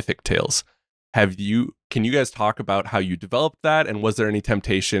been the mythic tales. Can you guys talk about how you developed that, and was there any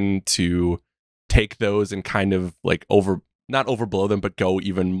temptation to take those and kind of like not overblow them, but go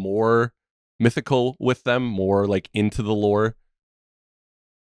even more mythical with them, more like into the lore?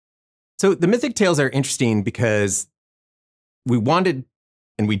 So the mythic tales are interesting because we wanted,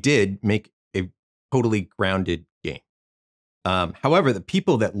 and we did, make a totally grounded game. However, the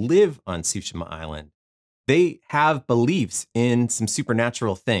people that live on Tsushima Island, they have beliefs in some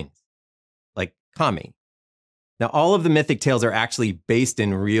supernatural things, like kami. Now, all of the mythic tales are actually based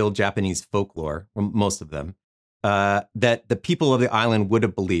in real Japanese folklore, most of them, that the people of the island would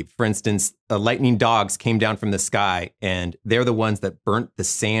have believed. For instance, lightning dogs came down from the sky, and they're the ones that burnt the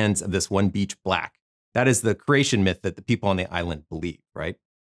sands of this one beach black. That is the creation myth that the people on the island believe, right?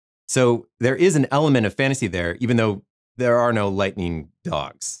 So there is an element of fantasy there, even though there are no lightning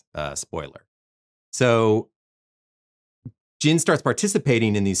dogs, spoiler. So Jin starts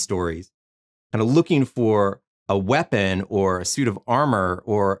participating in these stories, kind of looking for a weapon or a suit of armor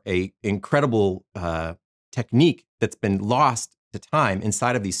or a incredible technique that's been lost to time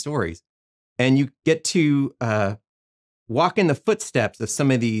inside of these stories. And you get to walk in the footsteps of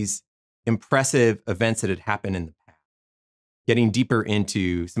some of these impressive events that had happened in the past, getting deeper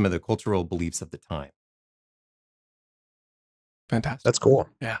into some of the cultural beliefs of the time. Fantastic. That's cool.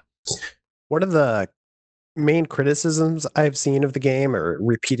 Yeah. One of the main criticisms I've seen of the game, or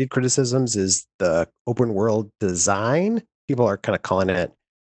repeated criticisms, is the open world design. People are kind of calling it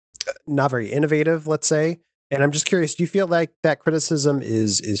not very innovative, let's say. And I'm just curious, do you feel like that criticism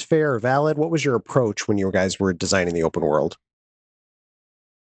is fair or valid? What was your approach when you guys were designing the open world?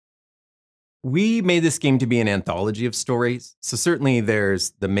 We made this game to be an anthology of stories. So certainly there's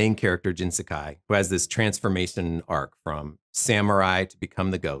the main character, Jin Sakai, who has this transformation arc from samurai to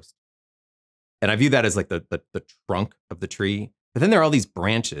become the ghost. And I view that as like the trunk of the tree. But then there are all these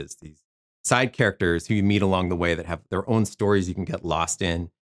branches, these side characters who you meet along the way that have their own stories you can get lost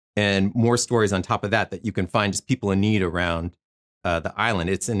in, and more stories on top of that you can find just people in need around the island.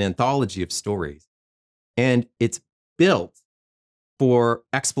 It's an anthology of stories. And it's built for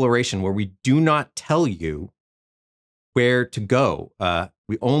exploration, where we do not tell you where to go.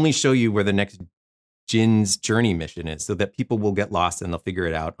 We only show you where the next Jin's journey mission is, so that people will get lost and they'll figure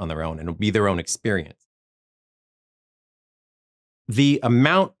it out on their own, and it'll be their own experience. The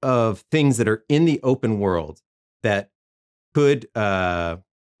amount of things that are in the open world that could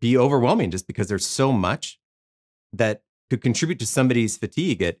be overwhelming just because there's so much that could contribute to somebody's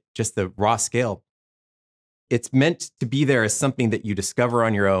fatigue at just the raw scale. It's meant to be there as something that you discover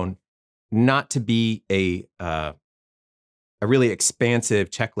on your own, not to be a really expansive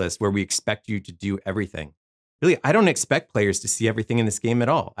checklist where we expect you to do everything. Really, I don't expect players to see everything in this game at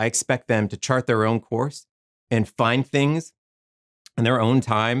all. I expect them to chart their own course and find things in their own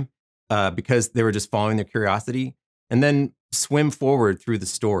time because they were just following their curiosity, and then swim forward through the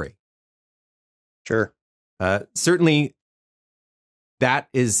story. Sure. Certainly, that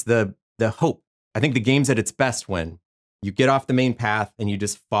is the hope. I think the game's at its best when you get off the main path and you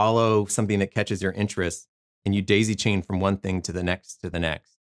just follow something that catches your interest, and you daisy chain from one thing to the next to the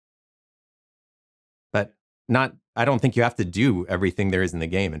next. But I don't think you have to do everything there is in the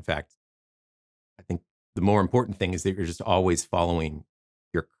game. In fact, I think the more important thing is that you're just always following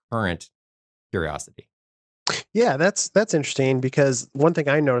your current curiosity. Yeah, that's interesting, because one thing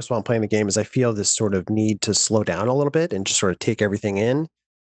I noticed while I'm playing the game is I feel this sort of need to slow down a little bit and just sort of take everything in.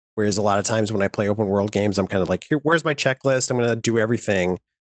 Whereas a lot of times when I play open world games, I'm kind of like, here, where's my checklist? I'm going to do everything.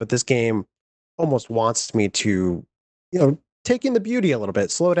 But this game almost wants me to, take in the beauty a little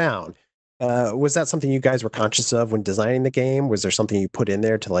bit, slow down. Was that something you guys were conscious of when designing the game? Was there something you put in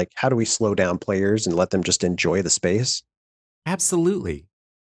there to, like, how do we slow down players and let them just enjoy the space? Absolutely.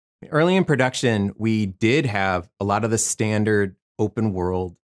 Early in production, we did have a lot of the standard open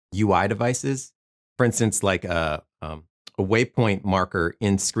world UI devices. For instance, like a waypoint marker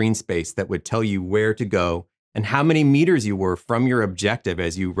in screen space that would tell you where to go and how many meters you were from your objective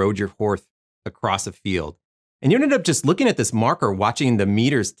as you rode your horse across a field. And you ended up just looking at this marker, watching the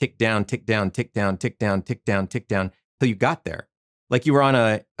meters tick down, tick down, tick down, tick down, tick down, tick down, till you got there, like you were on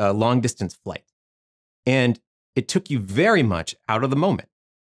a long distance flight. And it took you very much out of the moment.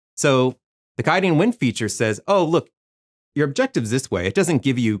 So the guiding wind feature says, oh, look, your objective's this way. It doesn't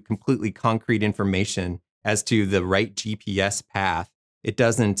give you completely concrete information as to the right GPS path. It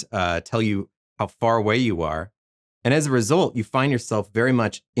doesn't tell you how far away you are. And as a result, you find yourself very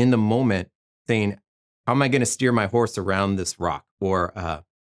much in the moment saying, how am I going to steer my horse around this rock? Or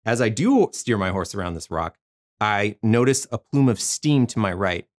as I do steer my horse around this rock, I notice a plume of steam to my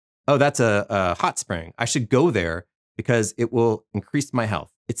right. Oh, that's a hot spring. I should go there because it will increase my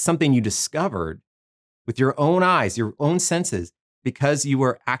health. It's something you discovered with your own eyes, your own senses, because you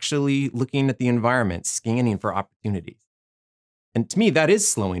were actually looking at the environment, scanning for opportunities. And to me, that is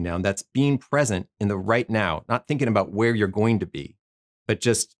slowing down. That's being present in the right now, not thinking about where you're going to be, but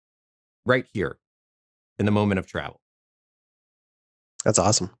just right here in the moment of travel. That's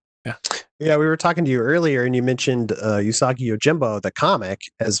awesome. Yeah. Yeah, we were talking to you earlier, and you mentioned Usagi Yojimbo, the comic,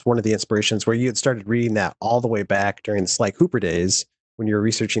 as one of the inspirations, where you had started reading that all the way back during the Sly Cooper days when you were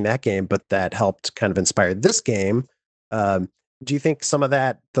researching that game, but that helped kind of inspire this game. Do you think some of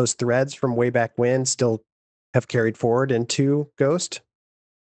those threads from way back when still have carried forward into Ghost?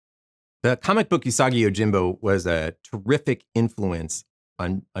 The comic book Usagi Yojimbo was a terrific influence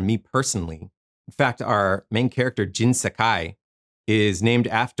on me personally. In fact, our main character, Jin Sakai, is named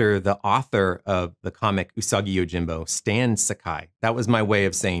after the author of the comic Usagi Yojimbo, Stan Sakai. That was my way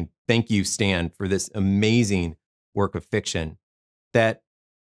of saying thank you, Stan, for this amazing work of fiction that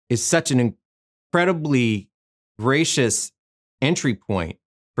is such an incredibly gracious entry point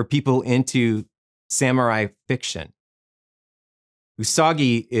for people into samurai fiction.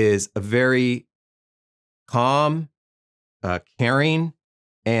 Usagi is a very calm, caring,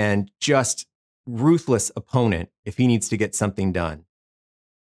 and just ruthless opponent if he needs to get something done.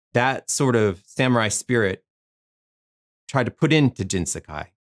 That sort of samurai spirit tried to put into Jin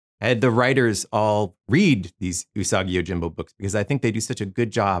Sakai. I had the writers all read these Usagi Yojimbo books because I think they do such a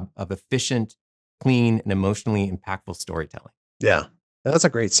good job of efficient, clean, and emotionally impactful storytelling. Yeah, that's a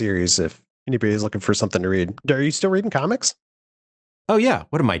great series if anybody's looking for something to read. Are you still reading comics? Oh yeah,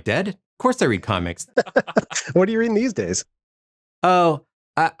 what am I, dead? Of course I read comics. What are you reading these days? Oh,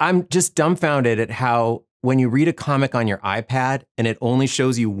 I'm just dumbfounded at how when you read a comic on your iPad and it only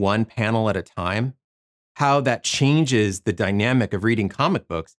shows you one panel at a time, how that changes the dynamic of reading comic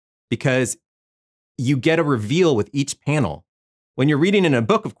books, because you get a reveal with each panel. When you're reading in a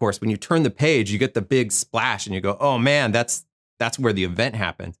book, of course, when you turn the page, you get the big splash and you go, oh man, that's where the event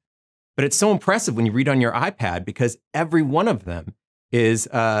happened. But it's so impressive when you read on your iPad because every one of them is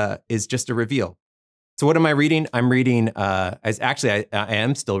just a reveal. So what am I reading? I'm reading, I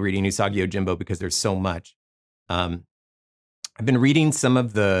am still reading Usagi Yojimbo because there's so much. I've been reading some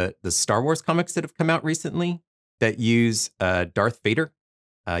of the Star Wars comics that have come out recently that use Darth Vader.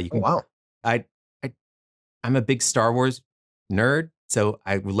 Oh, wow. I'm a big Star Wars nerd, so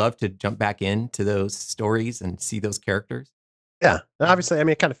I would love to jump back into those stories and see those characters. Yeah, and obviously, I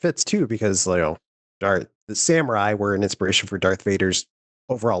mean, it kind of fits too because the samurai were an inspiration for Darth Vader's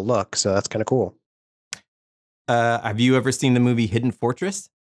overall look, so that's kind of cool. Have you ever seen the movie Hidden Fortress?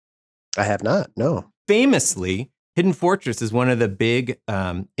 I have not. No. Famously, Hidden Fortress is one of the big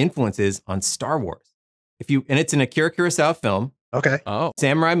influences on Star Wars. And it's an Akira Kurosawa film. Okay. Oh,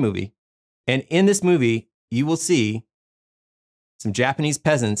 samurai movie, and in this movie, you will see some Japanese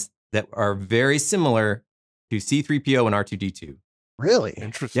peasants that are very similar to C-3PO and R2-D2. Really?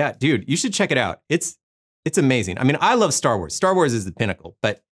 interesting. Yeah, dude, you should check it out. It's amazing. I mean, I love Star Wars. Star Wars is the pinnacle,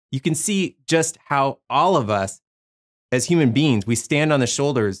 but you can see just how all of us as human beings, we stand on the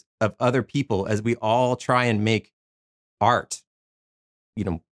shoulders of other people as we all try and make art,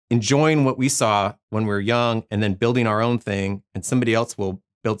 enjoying what we saw when we were young and then building our own thing, and somebody else will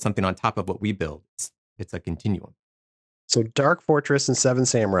build something on top of what we build. It's a continuum. So Dark Fortress and Seven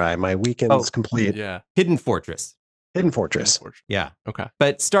Samurai, my weekend's complete. Yeah. Hidden Fortress. Hidden Fortress. Yeah. Okay.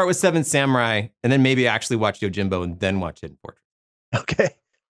 But start with Seven Samurai and then maybe actually watch Yojimbo and then watch Hidden Fortress. Okay.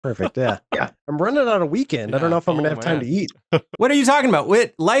 Perfect. Yeah. Yeah. I'm running out of weekend. I don't know if I'm going to have time to eat. What are you talking about?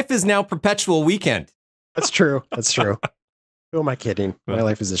 Life is now perpetual weekend. That's true. That's true. Who am I kidding? My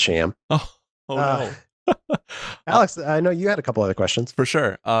life is a sham. Oh no. Alex, I know you had a couple other questions. For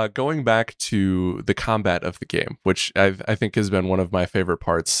sure. Going back to the combat of the game, which I think has been one of my favorite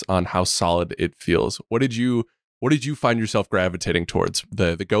parts on how solid it feels. What did you find yourself gravitating towards?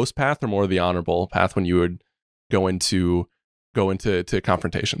 The ghost path or more the honorable path when you would go into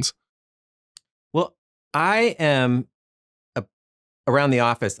confrontations? Well, I am around the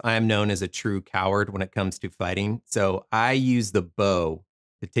office, I am known as a true coward when it comes to fighting. So I use the bow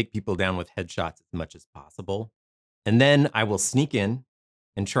to take people down with headshots as much as possible. And then I will sneak in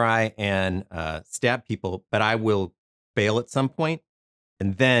and try and stab people, but I will fail at some point,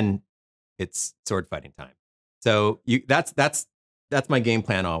 and then it's sword fighting time. So that's my game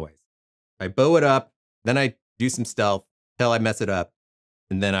plan always. I bow it up, then I do some stealth till I mess it up,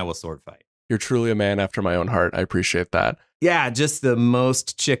 and then I will sword fight. You're truly a man after my own heart. I appreciate that. Yeah, just the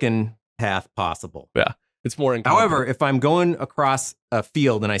most chicken path possible. Yeah, it's more. However, if I'm going across a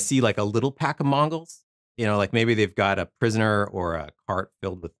field and I see like a little pack of Mongols, like maybe they've got a prisoner or a cart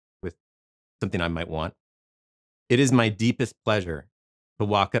filled with something I might want, it is my deepest pleasure to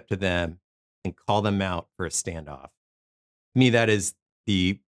walk up to them and call them out for a standoff. To me, that is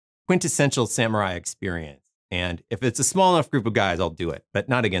the quintessential samurai experience. And if it's a small enough group of guys, I'll do it, but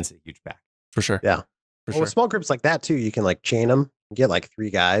not against a huge pack. For sure. Yeah. With small groups like that too, you can like chain them and get like 3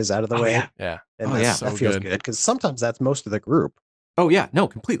 guys out of the way. Yeah. And that feels good because sometimes that's most of the group. Oh yeah, no,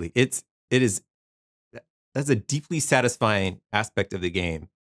 completely. That's a deeply satisfying aspect of the game.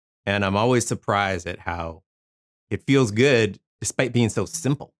 And I'm always surprised at how it feels good despite being so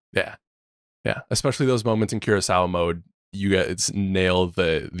simple. Yeah. Yeah. Especially those moments in Kurosawa mode, you guys nail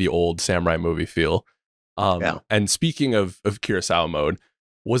the old samurai movie feel. And speaking of Kurosawa mode,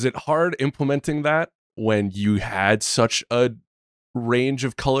 was it hard implementing that when you had such a range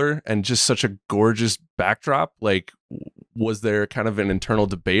of color and just such a gorgeous backdrop? Like, was there kind of an internal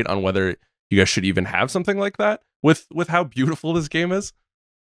debate on whether you guys should even have something like that with how beautiful this game is?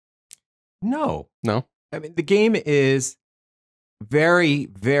 No. I mean, the game is very,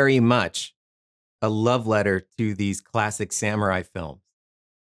 very much a love letter to these classic samurai films.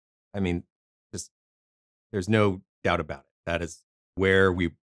 I mean, there's no doubt about it. That is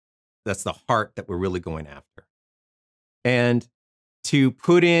that's the heart that we're really going after. And to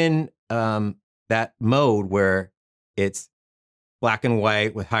put in that mode where it's black and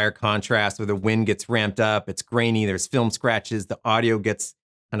white with higher contrast, where the wind gets ramped up, it's grainy, there's film scratches, the audio gets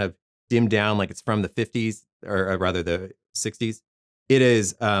kind of dimmed down like it's from the 50s, or rather the 60s. It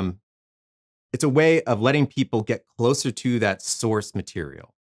is, it's a way of letting people get closer to that source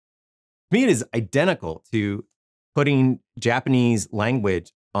material. To me, it is identical to putting Japanese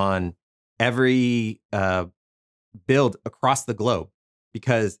language on every build across the globe,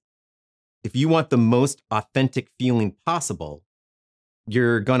 because if you want the most authentic feeling possible,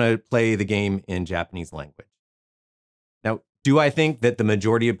 you're going to play the game in Japanese language. Now, do I think that the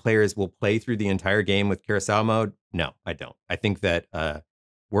majority of players will play through the entire game with Kurosawa mode? No, I don't. I think that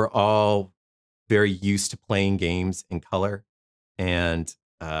we're all very used to playing games in color, and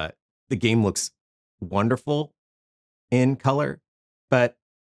the game looks wonderful in color, but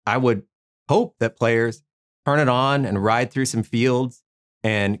I would hope that players turn it on and ride through some fields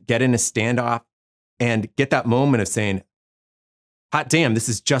and get in a standoff and get that moment of saying, hot damn, this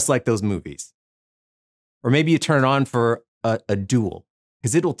is just like those movies. Or maybe you turn it on for a duel,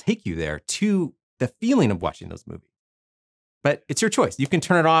 because it'll take you there to the feeling of watching those movies. But it's your choice. You can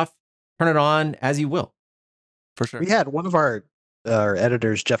turn it off, turn it on as you will. For sure. We had one of our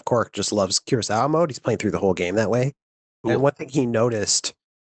editors, Jeff Cork, just loves Kurosawa mode. He's playing through the whole game that way. Cool. And one thing he noticed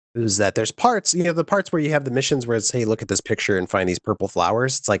is that there's parts, the parts where you have the missions where it's, hey, look at this picture and find these purple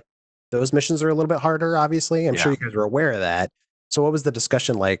flowers. It's like those missions are a little bit harder, obviously. I'm sure you guys are aware of that. So what was the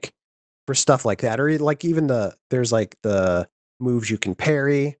discussion like for stuff like that? Or like even there's like the moves you can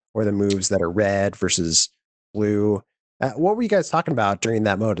parry or the moves that are red versus blue. What were you guys talking about during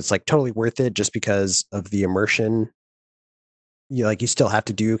that mode? It's like totally worth it just because of the immersion. You still have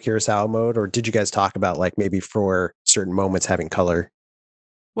to do Kurosawa mode, or did you guys talk about like maybe for certain moments having color?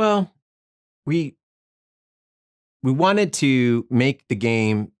 Well, we wanted to make the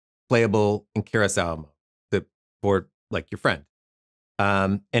game playable in Kurosawa mode for like your friend.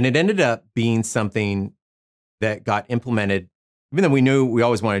 And it ended up being something that got implemented, even though we knew we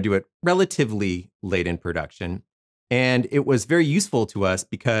always want to do it relatively late in production. And it was very useful to us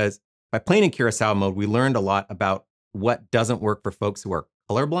because by playing in Kurosawa mode, we learned a lot about what doesn't work for folks who are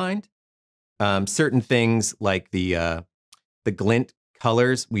colorblind. Certain things like the glint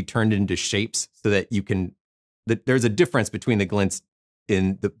colors we turned into shapes so that you can. There's a difference between the glints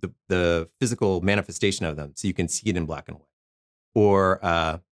in the physical manifestation of them, so you can see it in black and white. Or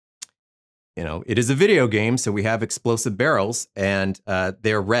it is a video game, so we have explosive barrels, and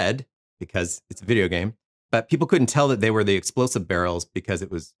they're red because it's a video game. But people couldn't tell that they were the explosive barrels because it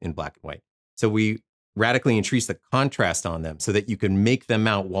was in black and white. So we radically increased the contrast on them so that you can make them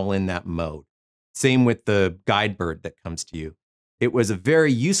out while in that mode. Same with the guide bird that comes to you. It was a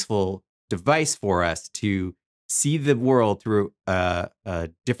very useful device for us to see the world through a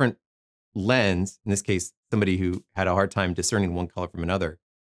different lens, in this case, somebody who had a hard time discerning one color from another,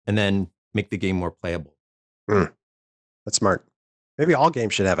 and then make the game more playable. That's smart. Maybe all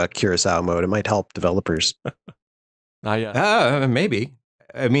games should have a Kurosawa mode. It might help developers. Maybe.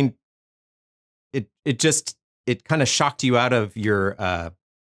 I mean, it kind of shocked you out of your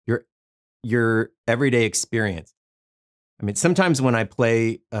everyday experience. I mean, sometimes when I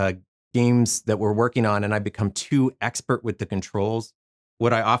play games that we're working on and I become too expert with the controls,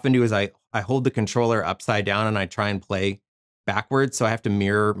 what I often do is I hold the controller upside down and I try and play backwards. So I have to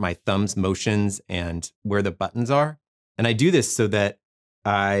mirror my thumb's motions and where the buttons are. And I do this so that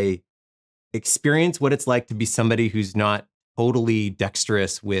I experience what it's like to be somebody who's not totally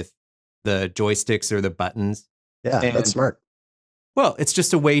dexterous with the joysticks or the buttons. Yeah, that's smart. Well, it's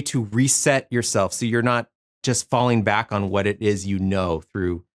just a way to reset yourself so you're not just falling back on what it is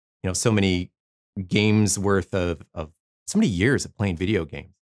through so many games worth of so many years of playing video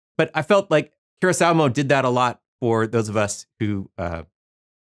games. But I felt like Kurosawa mode did that a lot for those of us who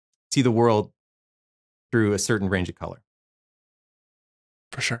see the world through a certain range of color.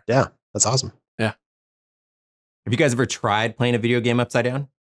 For sure. Yeah, that's awesome. Yeah. Have you guys ever tried playing a video game upside down?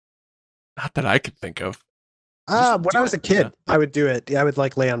 Not that I could think of. When I was a kid, I would do it. I would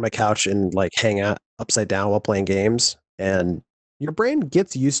like lay on my couch and like hang out upside down while playing games. And your brain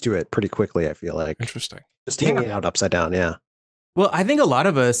gets used to it pretty quickly, I feel like. Interesting. Just hanging out upside down, yeah. Well, I think a lot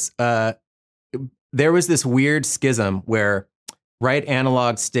of us, there was this weird schism where right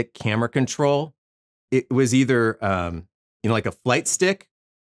analog stick camera control, it was either, like a flight stick.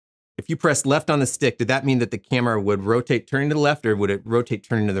 If you pressed left on the stick, did that mean that the camera would rotate turning to the left, or would it rotate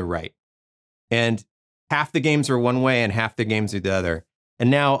turning to the right? And half the games are one way and half the games are the other. And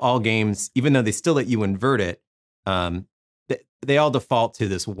now all games, even though they still let you invert it, they all default to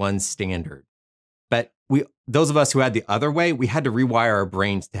this one standard. But those of us who had the other way, we had to rewire our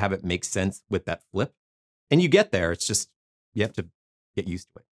brains to have it make sense with that flip. And you get there. It's just, you have to get used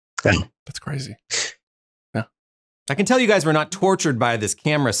to it. Yeah. That's crazy. Yeah. I can tell you guys were not tortured by this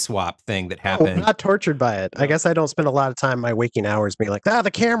camera swap thing that happened. I'm not tortured by it. I guess I don't spend a lot of time in my waking hours being like,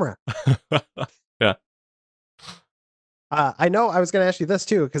 the camera. Yeah. I know I was going to ask you this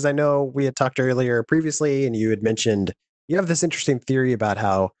too, because I know we had talked earlier previously and you had mentioned you have this interesting theory about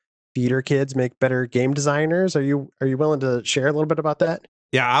how theater kids make better game designers. Are you willing to share a little bit about that?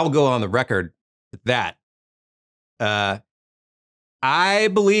 Yeah, I'll go on the record with that. I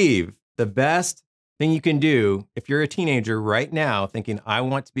believe the best thing you can do if you're a teenager right now thinking, I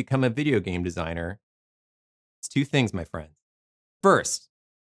want to become a video game designer, it's two things, my friends. First,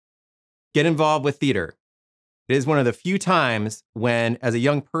 get involved with theater. It is one of the few times when, as a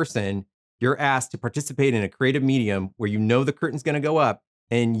young person, you're asked to participate in a creative medium where you know the curtain's going to go up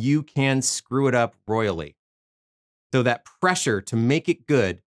and you can screw it up royally. So that pressure to make it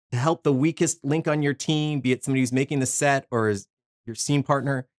good, to help the weakest link on your team, be it somebody who's making the set or is your scene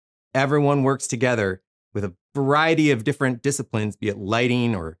partner, everyone works together with a variety of different disciplines, be it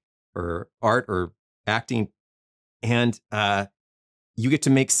lighting or art or acting. And you get to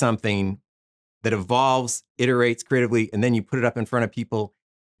make something that evolves, iterates creatively, and then you put it up in front of people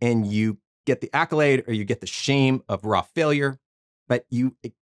and you get the accolade or you get the shame of raw failure, but you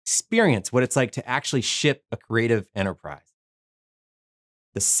experience what it's like to actually ship a creative enterprise.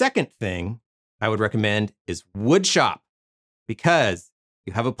 The second thing I would recommend is woodshop, because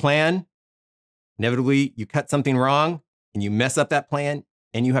you have a plan, inevitably you cut something wrong and you mess up that plan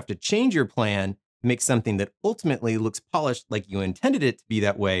and you have to change your plan to make something that ultimately looks polished like you intended it to be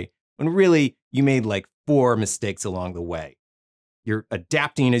that way, when really you made like 4 mistakes along the way. You're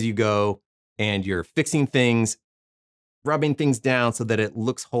adapting as you go and you're fixing things, rubbing things down so that it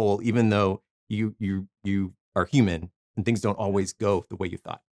looks whole, even though you are human and things don't always go the way you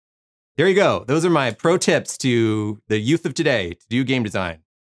thought. There you go. Those are my pro tips to the youth of today to do game design.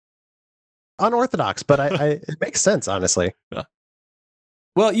 Unorthodox, but it makes sense, honestly.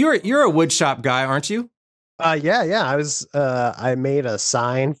 Well, you're a woodshop guy, aren't you? Yeah. I made a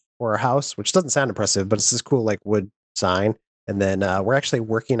sign for a house, which doesn't sound impressive, but it's this cool like wood sign. And then we're actually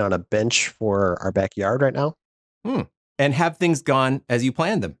working on a bench for our backyard right now. And have things gone as you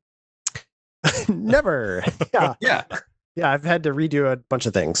planned them? Never. Yeah. Yeah, I've had to redo a bunch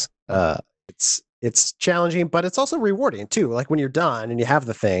of things. It's challenging, but it's also rewarding too. Like when you're done and you have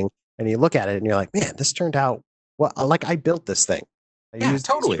the thing and you look at it and you're like, man, this turned out well. Like I built this thing. I used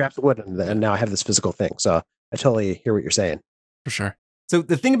scraps of wood and now I have this physical thing. So I totally hear what you're saying. For sure. So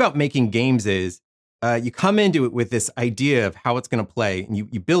the thing about making games is you come into it with this idea of how it's going to play and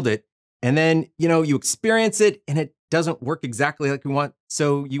you build it, and then you experience it and it doesn't work exactly like you want.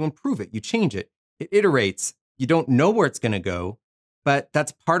 So you improve it, you change it, it iterates. You don't know where it's going to go, but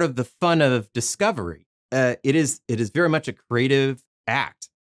that's part of the fun of discovery. It is very much a creative act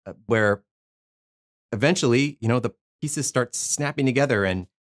where eventually, the pieces start snapping together and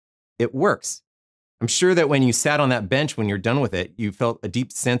it works. I'm sure that when you sat on that bench, when you're done with it, you felt a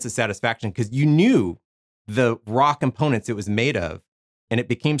deep sense of satisfaction because you knew the raw components it was made of, and it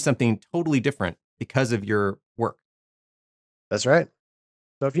became something totally different because of your work. That's right.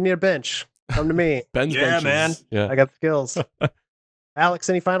 So if you need a bench, come to me. Ben's benches. Man. Yeah. I got the skills. Alex,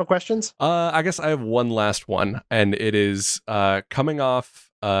 any final questions? I guess I have one last one, and it is coming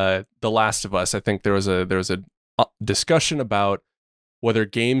off The Last of Us. I think there was a discussion about whether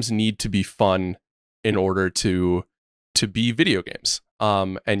games need to be fun in order to be video games.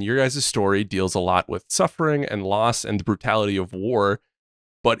 And your guys' story deals a lot with suffering and loss and the brutality of war,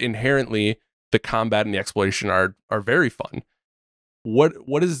 but inherently the combat and the exploration are very fun.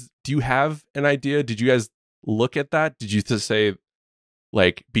 Do you have an idea? Did you guys look at that? Did you just say,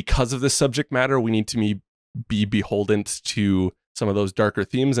 like, because of this subject matter, we need to be beholden to some of those darker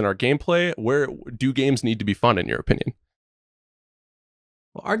themes in our gameplay? Where do games need to be fun, in your opinion?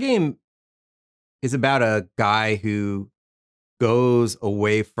 Well, our game is about a guy who goes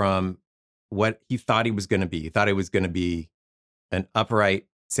away from what he thought he was going to be. He thought he was going to be an upright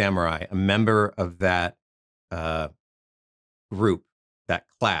samurai, a member of that group, that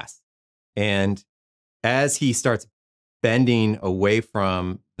class. And as he starts bending away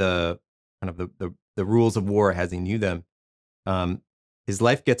from the kind of the rules of war as he knew them, his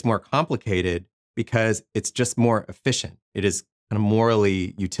life gets more complicated because it's just more efficient. It is kind of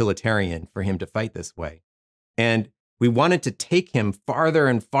morally utilitarian for him to fight this way. And we wanted to take him farther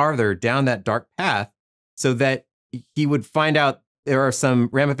and farther down that dark path so that he would find out there are some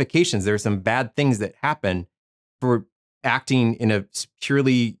ramifications. There are some bad things that happen for acting in a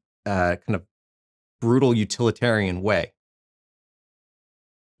purely kind of brutal utilitarian way.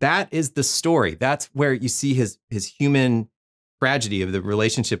 That is the story. That's where you see his human tragedy of the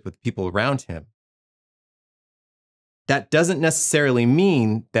relationship with people around him. That doesn't necessarily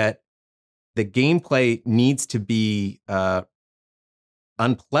mean that the gameplay needs to be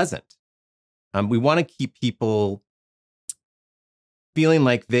unpleasant. We want to keep people feeling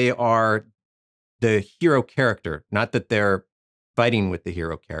like they are the hero character, not that they're fighting with the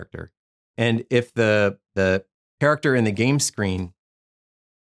hero character. And if the character in the game screen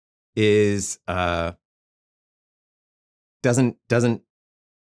is doesn't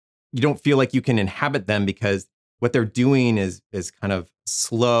you don't feel like you can inhabit them because what they're doing is kind of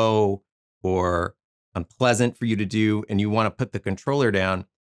slow or unpleasant for you to do, and you want to put the controller down,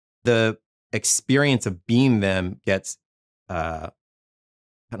 the experience of being them gets kind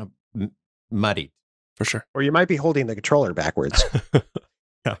of muddied. For sure. Or you might be holding the controller backwards.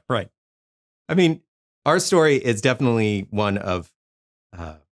 Yeah, right. I mean, our story is definitely one of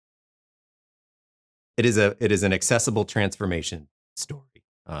it is an accessible transformation story.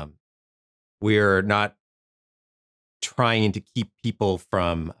 We're not trying to keep people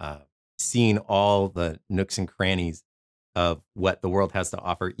from seeing all the nooks and crannies of what the world has to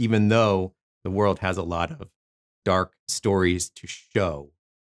offer, even though the world has a lot of dark stories to show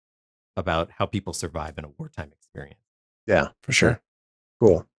about how people survive in a wartime experience. Yeah, for sure.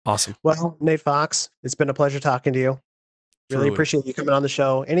 Cool. Awesome. Well, Nate Fox, it's been a pleasure talking to you. Really appreciate you coming on the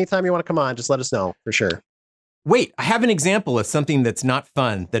show. Anytime you want to come on, just let us know for sure. Wait, I have an example of something that's not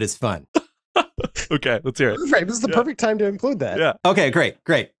fun that is fun. Okay, let's hear it. Right, this is the perfect time to include that. Yeah. Okay, great.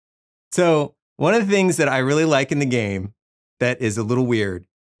 So one of the things that I really like in the game that is a little weird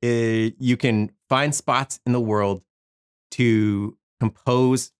is you can find spots in the world to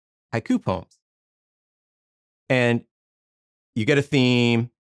compose haiku poems. And you get a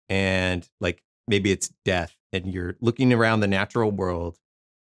theme and like maybe it's death and you're looking around the natural world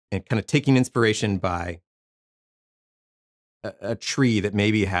and kind of taking inspiration by a tree that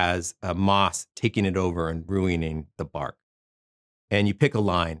maybe has a moss taking it over and ruining the bark. And you pick a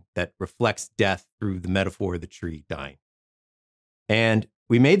line that reflects death through the metaphor of the tree dying. And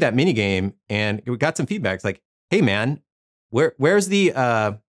we made that mini game and we got some feedback. It's like, hey man, where's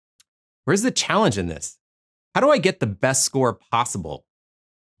the challenge in this? How do I get the best score possible?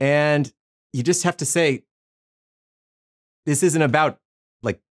 And you just have to say, this isn't about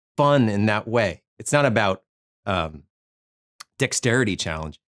like fun in that way. It's not about dexterity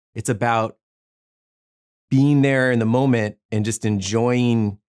challenge. It's about being there in the moment and just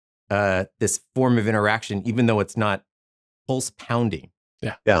enjoying this form of interaction, even though it's not pulse pounding.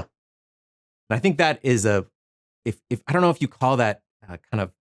 Yeah. And I think that is if I don't know if you call that kind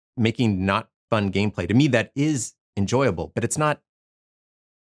of making not fun gameplay. To me, that is enjoyable, but it's not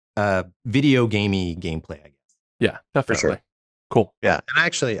video gamey gameplay, I guess. Yeah, definitely. For sure. Cool. Yeah. And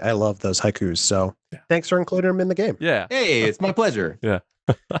actually, I love those haikus. So thanks for including them in the game. Yeah. Hey, it's my pleasure. Yeah.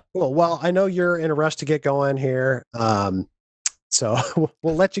 Cool. Well, I know you're in a rush to get going here. So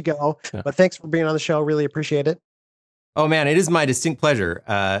we'll let you go. Yeah. But thanks for being on the show. Really appreciate it. Oh, man, it is my distinct pleasure.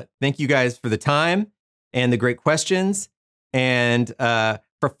 Thank you guys for the time and the great questions and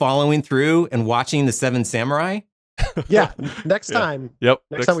for following through and watching The Seven Samurai. Yeah. Next time. Yep.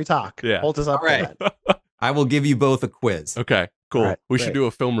 Next time we talk. Yeah. Hold us up. All right. For that. I will give you both a quiz. Okay, cool. Right, we great. should do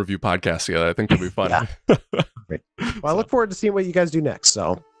a film review podcast together. I think that'd be fun. Yeah. Great. Well, I look forward to seeing what you guys do next.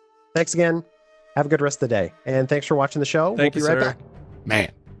 So thanks again. Have a good rest of the day. And thanks for watching the show. Thank we'll you, be right sir. back.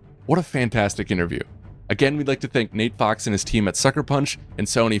 Man, what a fantastic interview. Again, we'd like to thank Nate Fox and his team at Sucker Punch and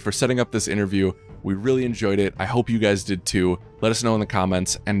Sony for setting up this interview. We really enjoyed it. I hope you guys did too. Let us know in the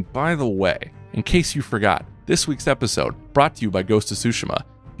comments. And by the way, in case you forgot, this week's episode brought to you by Ghost of Tsushima.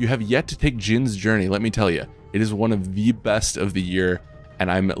 If you have yet to take Jin's journey, let me tell you, it is one of the best of the year,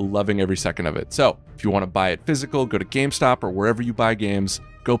 and I'm loving every second of it. So if you want to buy it physical, go to GameStop or wherever you buy games,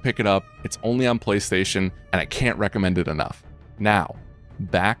 go pick it up. It's only on PlayStation, and I can't recommend it enough. Now,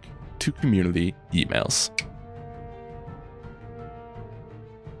 back to community emails.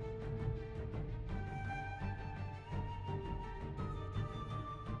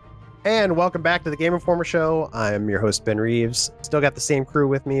 And welcome back to the Game Informer Show. I'm your host, Ben Reeves. Still got the same crew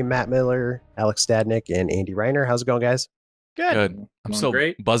with me, Matt Miller, Alex Stadnik, and Andy Reiner. How's it going, guys? Good. I'm still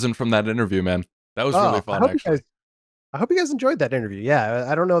great. buzzing from that interview, man. That was really fun, actually. I hope you guys enjoyed that interview. Yeah,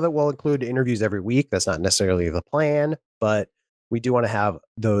 I don't know that we'll include interviews every week. That's not necessarily the plan, but we do want to have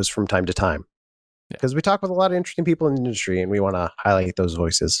those from time to time because we talk with a lot of interesting people in the industry and we want to highlight those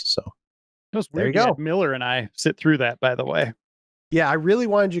voices. So It was there weird. you go. Miller and I sit through that, by the way. Yeah, I really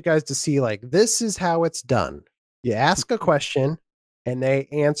wanted you guys to see like this is how it's done. You ask a question and they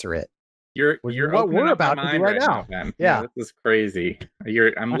answer it. You're what opening we're up my about to do mind right now. Ben. Yeah. This is crazy.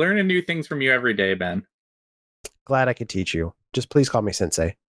 I'm learning new things from you every day, Ben. Glad I could teach you. Just please call me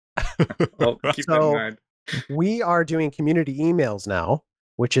Sensei. Well, keep that in mind. We are doing community emails now,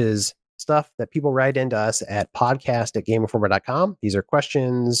 which is stuff that people write into us at podcast@gameinformer.com. These are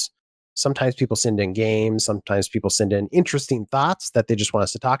questions. Sometimes people send in games. Sometimes people send in interesting thoughts that they just want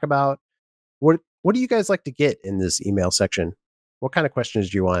us to talk about. What do you guys like to get in this email section? What kind of questions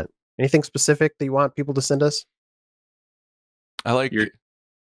do you want? Anything specific that you want people to send us? I like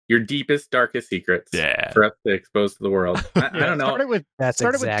your deepest, darkest secrets for us to expose to the world. I don't know.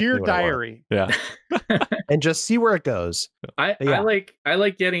 Started with Dear Diary. Yeah. And just see where it goes. I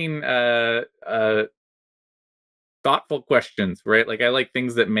like getting thoughtful questions, right? Like I like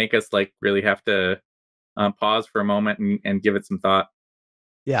things that make us like really have to pause for a moment and give it some thought.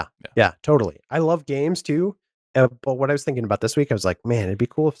 Yeah, totally. I love games too. But what I was thinking about this week, I was like, man, it'd be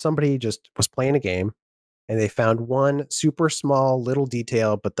cool if somebody just was playing a game and they found one super small little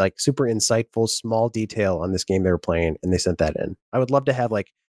detail, but like super insightful small detail on this game they were playing, and they sent that in. I would love to have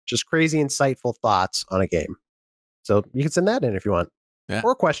like just crazy insightful thoughts on a game. So you can send that in if you want. Yeah.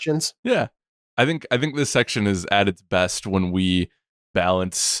 Or questions. Yeah. I think this section is at its best when we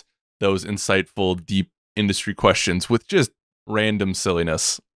balance those insightful, deep industry questions with just random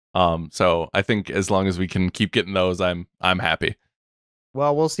silliness. So I think as long as we can keep getting those, I'm happy.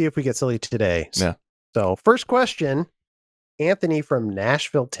 Well, we'll see if we get silly today. Yeah. So first question, Anthony from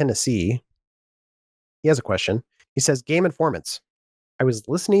Nashville, Tennessee. He has a question. He says, Game Informants, I was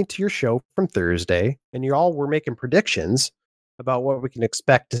listening to your show from Thursday, and you all were making predictions about what we can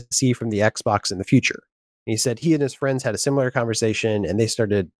expect to see from the Xbox in the future. And he said he and his friends had a similar conversation, and they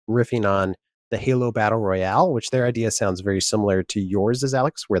started riffing on the Halo Battle Royale, which their idea sounds very similar to yours, as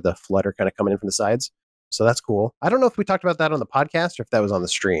Alex, where the flood are kind of coming in from the sides. So that's cool. I don't know if we talked about that on the podcast or if that was on the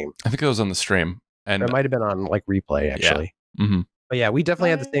stream. I think it was on the stream. And it might have been on like replay, actually. Yeah. Mm-hmm. But yeah, we definitely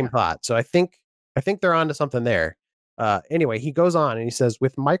had the same thought. So I think they're onto something there. Anyway, he goes on and he says,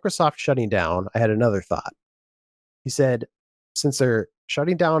 with Microsoft shutting down, I had another thought. He said, since they're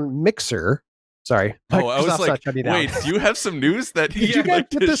shutting down Mixer, sorry. Oh, I was like, wait, do you have some news that Did you guys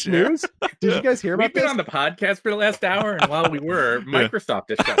get this news? Did you guys hear about this? We've been on the podcast for the last hour, and while we were, Microsoft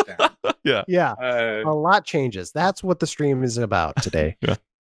is shut down. Yeah. A lot changes. That's what the stream is about today. Yeah.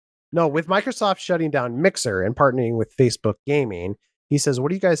 No, with Microsoft shutting down Mixer and partnering with Facebook Gaming, he says, what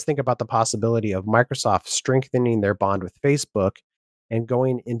do you guys think about the possibility of Microsoft strengthening their bond with Facebook and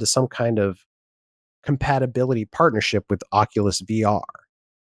going into some kind of compatibility partnership with Oculus VR?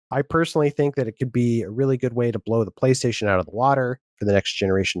 I personally think that it could be a really good way to blow the PlayStation out of the water for the next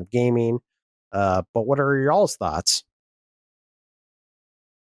generation of gaming. But what are y'all's thoughts?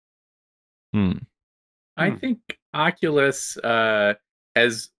 I think Oculus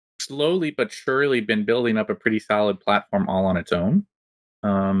has slowly but surely been building up a pretty solid platform all on its own.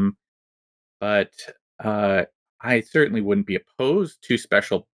 But I certainly wouldn't be opposed to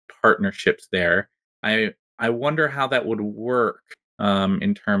special partnerships there. I wonder how that would work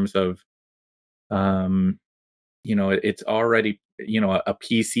in terms of, it's already, a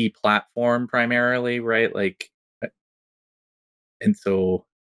PC platform primarily, right? Like, and so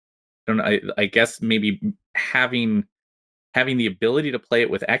I don't know. I guess maybe having the ability to play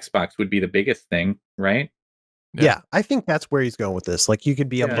it with Xbox would be the biggest thing, right? Yeah, I think that's where he's going with this. Like, you could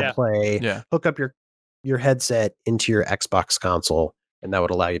be able to play, hook up your headset into your Xbox console, and that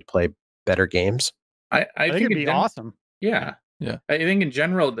would allow you to play better games. I think it'd be awesome. Yeah. I think in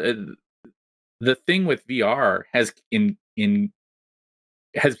general, the thing with VR has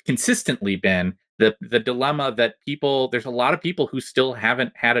consistently been the dilemma that there's a lot of people who still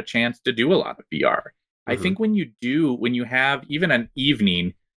haven't had a chance to do a lot of VR. Mm-hmm. I think when you have even an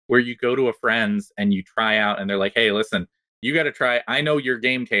evening where you go to a friend's and you try out and they're like, hey, listen, you got to try, I know your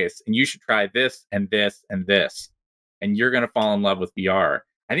game taste and you should try this and this and this, and you're going to fall in love with VR.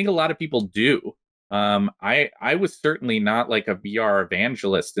 I think a lot of people do. I was certainly not like a VR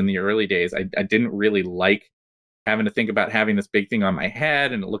evangelist in the early days. I didn't really like having to think about having this big thing on my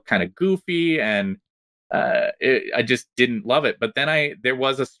head, and it looked kind of goofy, and I just didn't love it. But then there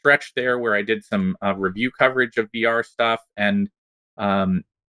was a stretch there where I did some review coverage of VR stuff, and I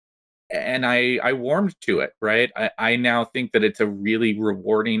warmed to it, right? I now think that it's a really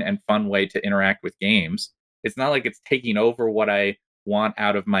rewarding and fun way to interact with games. It's not like it's taking over what I want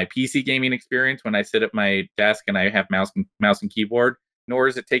out of my PC gaming experience when I sit at my desk and I have mouse and keyboard, nor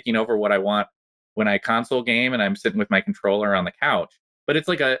is it taking over what I want when I console game and I'm sitting with my controller on the couch. But it's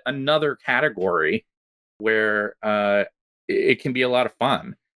like another category where it can be a lot of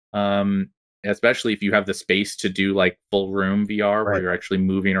fun, especially if you have the space to do like full room VR where you're actually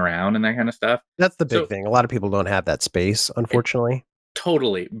moving around and that kind of stuff. That's the big thing. A lot of people don't have that space, unfortunately.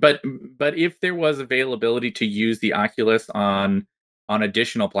 Totally. But if there was availability to use the Oculus on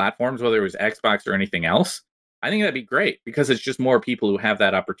additional platforms, whether it was Xbox or anything else, I think that'd be great, because it's just more people who have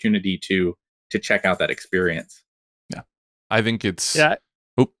that opportunity to check out that experience. Yeah. I think it's... Yeah.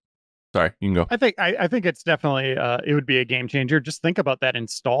 Oop. Sorry, you can go. I think it's definitely, it would be a game changer. Just think about that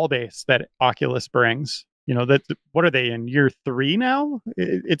install base that Oculus brings. What are they, in year 3 now?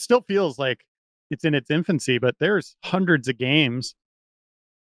 It still feels like it's in its infancy, but there's hundreds of games.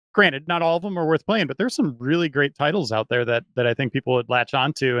 Granted, not all of them are worth playing, but there's some really great titles out there that I think people would latch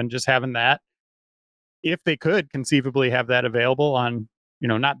onto, and just having that, if they could conceivably have that available on,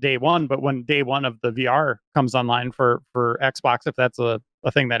 not day one, but when day one of the VR comes online for Xbox, if that's a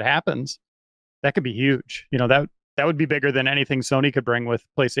thing that happens, that could be huge. That would be bigger than anything Sony could bring with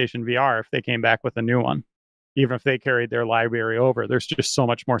PlayStation VR if they came back with a new one. even if they carried their library over. There's just so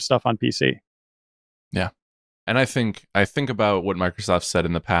much more stuff on PC. Yeah. And I think about what Microsoft said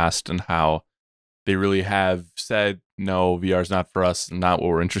in the past and how they really have said, no, VR is not for us, not what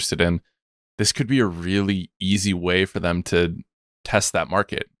we're interested in. This could be a really easy way for them to test that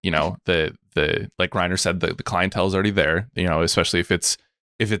market. You know, the like Reiner said, the clientele is already there, you know, especially if it's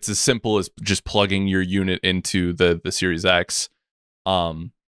as simple as just plugging your unit into the Series X.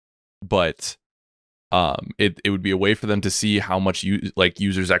 But it would be a way for them to see how much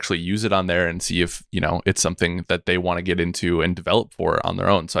users actually use it on there and see if, you know, it's something that they want to get into and develop for on their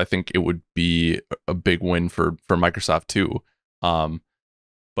own. So I think it would be a big win for Microsoft too.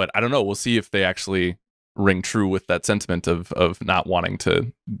 But I don't know. We'll see if they actually ring true with that sentiment of not wanting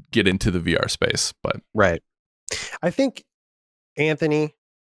to get into the VR space. But right. I think, Anthony,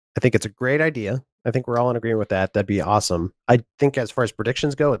 it's a great idea. I think we're all in agreement with that. That'd be awesome. I think as far as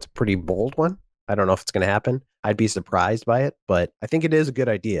predictions go, it's a pretty bold one. I don't know if it's going to happen. I'd be surprised by it, but I think it is a good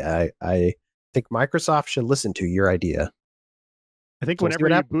idea. I think Microsoft should listen to your idea. I think whenever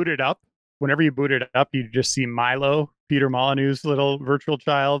you boot it up, you just see Milo, Peter Molyneux's little virtual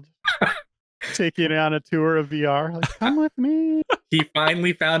child, taking it on a tour of VR. Like, come with me. He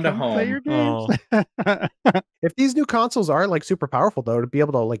finally found a home. Play your games. If these new consoles are like super powerful, though, to be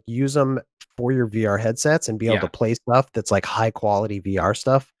able to like use them for your VR headsets and be able to play stuff that's like high quality VR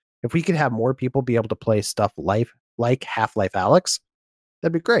stuff. If we could have more people be able to play stuff like Half-Life Alyx,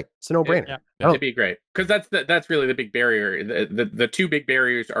 that'd be great. It's a no-brainer. Yeah, that'd be great. Because that's really the big barrier. The two big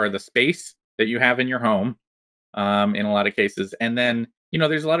barriers are the space that you have in your home, in a lot of cases, and then, you know,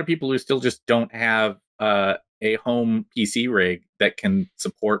 there's a lot of people who still just don't have a home PC rig that can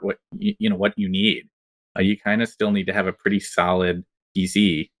support what you need. You kind of still need to have a pretty solid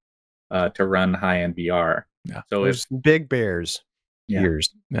PC to run high-end VR. Yeah. So there's big bears.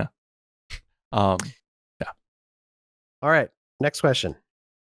 Years. Yeah. All right. Next question.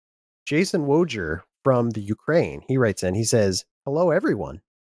 Jason Wojer from the Ukraine. He writes in. He says, "Hello, everyone.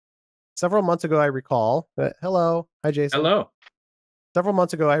 Several months ago, I recall." Hello. Hi, Jason. Hello. Several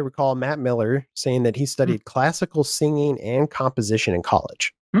months ago, I recall Matt Miller saying that he studied classical singing and composition in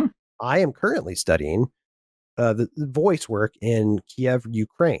college. I am currently studying the voice work in Kiev,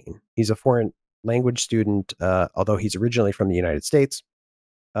 Ukraine. He's a foreign language student, although he's originally from the United States.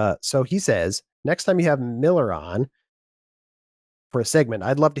 So he says, next time you have Miller on for a segment,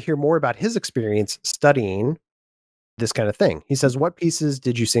 I'd love to hear more about his experience studying this kind of thing. He says, what pieces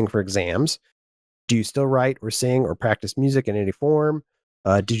did you sing for exams? Do you still write or sing or practice music in any form?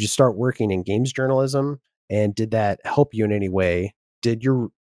 Did you start working in games journalism? And did that help you in any way? Did your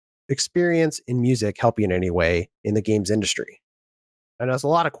experience in music help you in any way in the games industry? I know it's a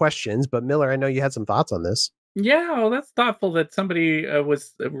lot of questions, but Miller, I know you had some thoughts on this. Yeah, well, that's thoughtful that somebody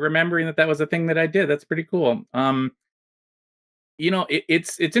was remembering that was a thing that I did. That's pretty cool.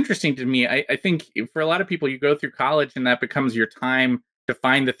 It's interesting to me. I think for a lot of people, you go through college and that becomes your time to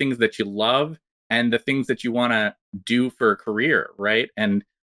find the things that you love and the things that you want to do for a career, right? And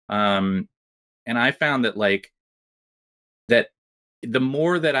I found that that the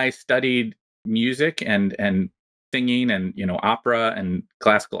more that I studied music and singing and opera and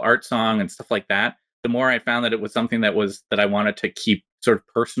classical art song and stuff like that, the more I found that it was something that I wanted to keep sort of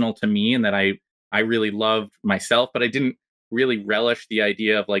personal to me and that I really loved myself, but I didn't really relish the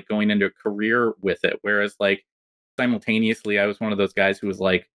idea of like going into a career with it. Whereas like simultaneously, I was one of those guys who was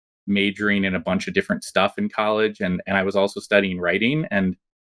like majoring in a bunch of different stuff in college, and I was also studying writing, and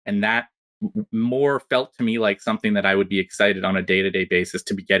that more felt to me like something that I would be excited on a day-to-day basis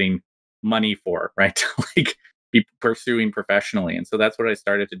to be getting money for, right? To like be pursuing professionally. And so that's what I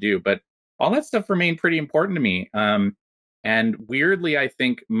started to do. But all that stuff remained pretty important to me. And weirdly, I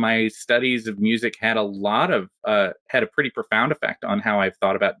think my studies of music had had a pretty profound effect on how I've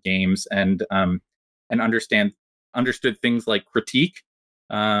thought about games and understood things like critique,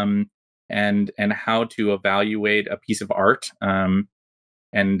 and how to evaluate a piece of art.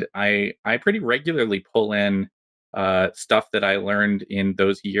 And I pretty regularly pull in stuff that I learned in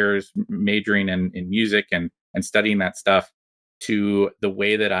those years majoring in music and studying that stuff to the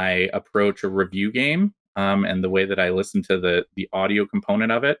way that I approach a review game, and the way that I listen to the audio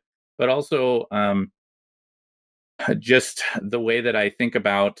component of it, but also just the way that I think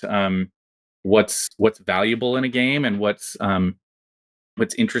about what's valuable in a game and what's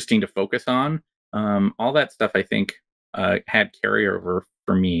interesting to focus on. All that stuff I think had carryover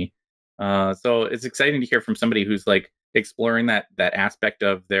for me. So it's exciting to hear from somebody who's like exploring that aspect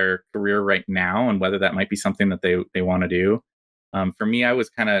of their career right now and whether that might be something that they want to do. For me, I was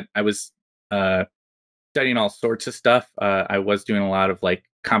studying all sorts of stuff. I was doing a lot of like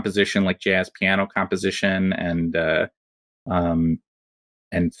composition, like jazz piano composition and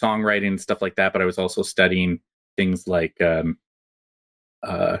songwriting and stuff like that. But I was also studying things like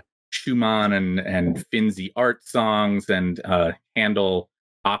Schumann and Finzi art songs and Handel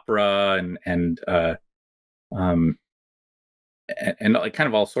opera and like kind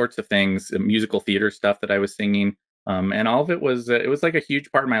of all sorts of things, musical theater stuff that I was singing. And all of it was like a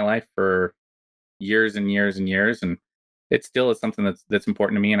huge part of my life for years and years and years. And it still is something that's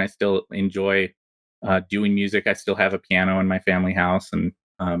important to me. And I still enjoy doing music. I still have a piano in my family house and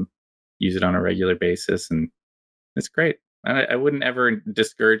use it on a regular basis. And it's great. I wouldn't ever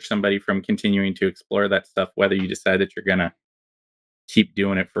discourage somebody from continuing to explore that stuff, whether you decide that you're going to keep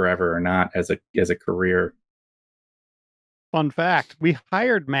doing it forever or not as a career. Fun fact, we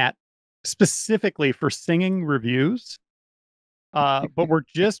hired Matt specifically for singing reviews, but we're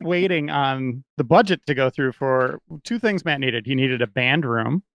just waiting on the budget to go through for two things Matt needed. He needed a band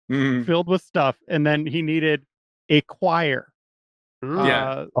room filled with stuff, and then he needed a choir.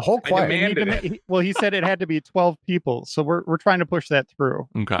 Yeah, a whole choir. He said it had to be 12 people, so we're trying to push that through.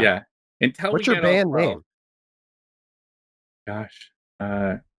 Okay. Yeah. What's your band name? Gosh.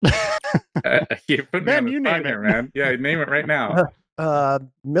 You put me Ben, on the you spot name here, it, man. Yeah, name it right now.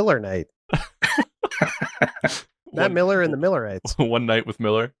 Miller Night. Matt Miller and the Millerites. One night with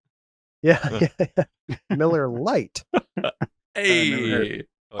Miller. Yeah. Miller Light. Hey.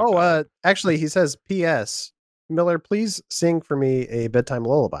 Oh, actually, he says, P.S. Miller, please sing for me a bedtime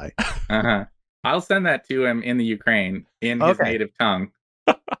lullaby. I'll send that to him in the Ukraine in his native tongue.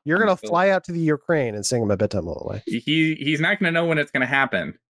 You're gonna fly out to the Ukraine and sing him a bedtime lullaby. He's not gonna know when it's gonna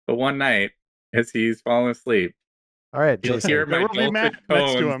happen, but one night as he's falling asleep, all right, you'll hear my dulcet next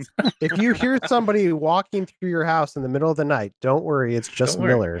to him. If you hear somebody walking through your house in the middle of the night, don't worry, it's just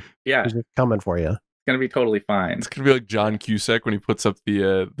Miller. Yeah, he's coming for you. It's gonna be totally fine. It's gonna be like John Cusack when he puts up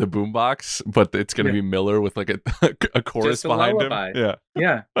the boombox, but it's gonna be Miller with like a chorus behind him.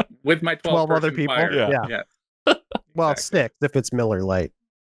 Yeah, with my 12 other people. Choir. Yeah. Well, exactly. 6 if it's Miller Light.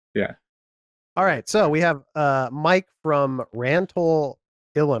 Yeah. All right, so we have Mike from Rantoul,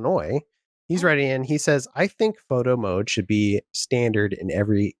 Illinois. He's writing in. He says, I think photo mode should be standard in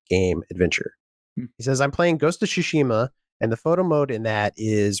every game adventure. He says, I'm playing Ghost of Tsushima, and the photo mode in that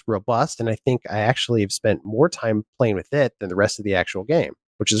is robust, and I think I actually have spent more time playing with it than the rest of the actual game,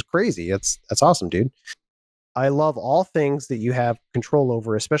 which is crazy. That's awesome, dude. I love all things that you have control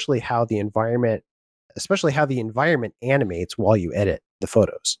over, especially how the environment animates while you edit the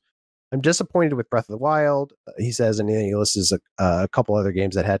photos. I'm disappointed with Breath of the Wild, he says, and he lists a couple other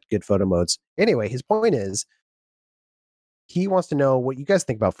games that had good photo modes. Anyway, his point is he wants to know what you guys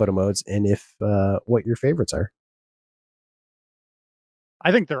think about photo modes and if what your favorites are.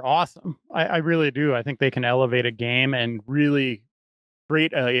 I think they're awesome. I really do. I think they can elevate a game and really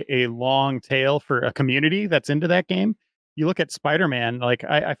create a long tail for a community that's into that game. You look at Spider-Man, like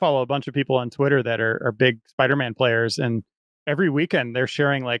I follow a bunch of people on Twitter that are big Spider-Man players, and every weekend they're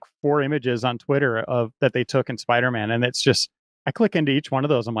sharing like 4 images on Twitter of that they took in Spider-Man. And it's just, I click into each one of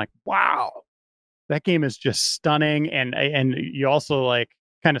those. I'm like, wow, that game is just stunning. And you also like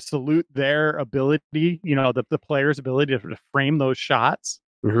kind of salute their ability, the player's ability to frame those shots.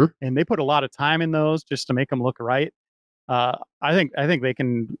 Mm-hmm. And they put a lot of time in those just to make them look right. I think they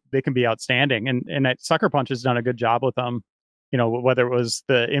can be outstanding. And Sucker Punch has done a good job with them, whether it was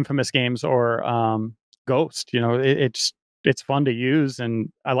the Infamous games or Ghost, it's fun to use. And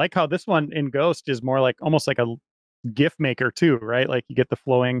I like how this one in Ghost is more like almost like a GIF maker too, right? Like you get the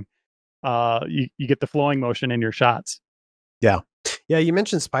flowing, you get the flowing motion in your shots. Yeah. You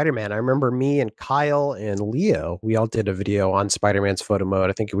mentioned Spider-Man. I remember me and Kyle and Leo, we all did a video on Spider-Man's photo mode.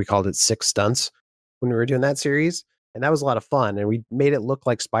 I think we called it 6 Stunts when we were doing that series. And that was a lot of fun. And we made it look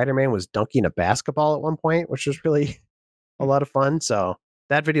like Spider-Man was dunking a basketball at one point, which was really a lot of fun. So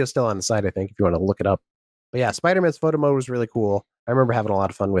that video is still on the site, I think, if you want to look it up. But yeah, Spider-Man's photo mode was really cool. I remember having a lot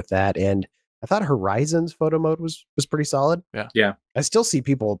of fun with that. And I thought Horizon's photo mode was pretty solid. Yeah. I still see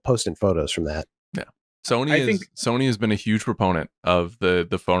people posting photos from that. Yeah. Sony has been a huge proponent of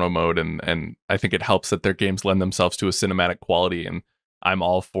the photo mode, and I think it helps that their games lend themselves to a cinematic quality, and I'm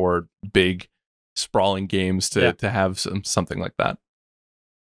all for big sprawling games to have something like that.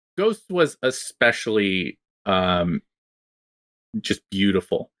 Ghost was especially just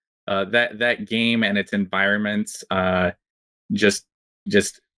beautiful. That game and its environments just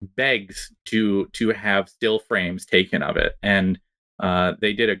begs to have still frames taken of it, and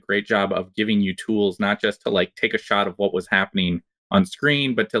they did a great job of giving you tools not just to like take a shot of what was happening on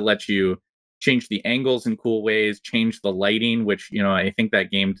screen, but to let you changed the angles in cool ways, changed the lighting, which, you know, I think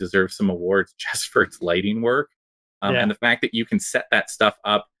that game deserves some awards just for its lighting work. And the fact that you can set that stuff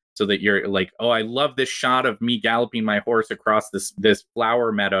up so that you're like, oh, I love this shot of me galloping my horse across this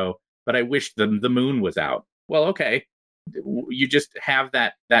flower meadow, but I wish the moon was out. Well, okay, you just have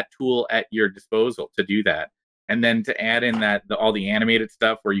that tool at your disposal to do that. And then to add in all the animated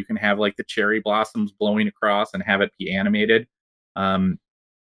stuff where you can have like the cherry blossoms blowing across and have it be animated,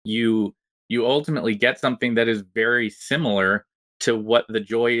 you ultimately get something that is very similar to what the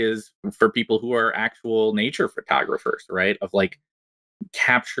joy is for people who are actual nature photographers, right? Of like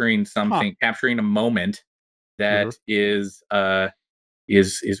capturing something, capturing a moment that is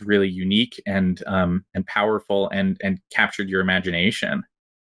really unique and powerful and captured your imagination.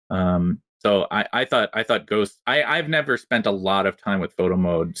 So I thought Ghost. I've never spent a lot of time with photo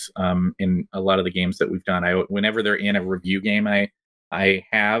modes in a lot of the games that we've done. Whenever they're in a review game, I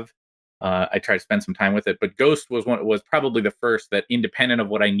try to spend some time with it. But Ghost was probably the first that, independent of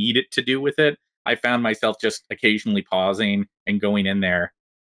what I needed to do with it, I found myself just occasionally pausing and going in there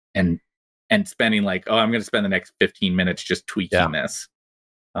and spending like, oh, I'm going to spend the next 15 minutes just tweaking this.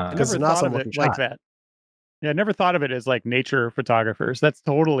 I never thought of it like that. Yeah, I never thought of it as like nature photographers. That's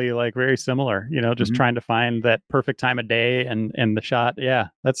totally like very similar, you know, just trying to find that perfect time of day and the shot. Yeah,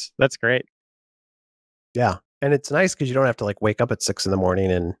 that's great. Yeah. And it's nice because you don't have to like wake up at 6 a.m.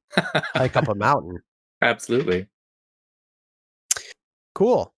 and hike up a mountain. Absolutely.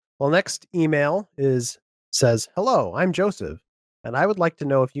 Cool. Well, next email says, hello, I'm Joseph, and I would like to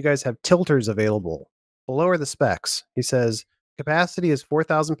know if you guys have tilters available. Below are the specs. He says, capacity is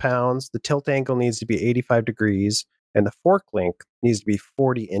 4,000 pounds. The tilt angle needs to be 85 degrees, and the fork length needs to be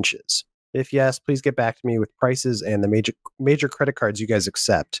 40 inches. If yes, please get back to me with prices and the major credit cards you guys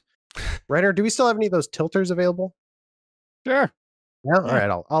accept. Reiner, do we still have any of those tilters available? Sure. Yeah. All right.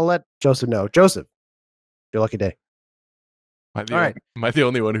 I'll let Joseph know. Joseph, your lucky day. Am I the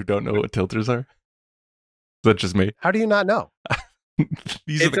only one who don't know what tilters are? Is that just me? How do you not know?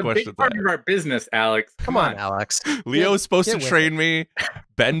 These are the questions. It's a big part of our business, Alex. Come on, Alex. Leo was supposed to train me,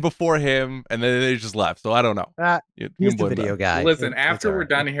 Ben before him, and then they just left. So I don't know. He's the video guy. Listen, after we're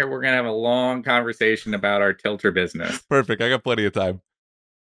done here, we're going to have a long conversation about our tilter business. Perfect. I got plenty of time.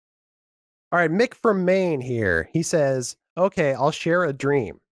 All right, Mick from Maine here. He says, okay, I'll share a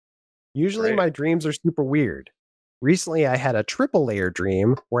dream. Usually my dreams are super weird. Recently, I had a triple layer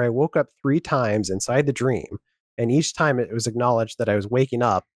dream where I woke up 3 times inside the dream, and each time it was acknowledged that I was waking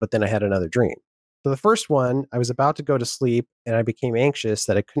up, but then I had another dream. So the first one, I was about to go to sleep, and I became anxious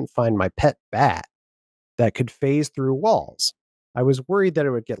that I couldn't find my pet bat that could phase through walls. I was worried that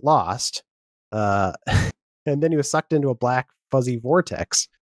it would get lost, and then he was sucked into a black fuzzy vortex.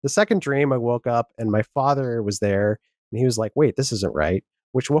 The second dream, I woke up, and my father was there, and he was like, wait, this isn't right.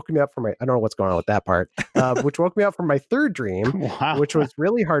 Which woke me up from I don't know what's going on with that part, which woke me up from my third dream, which was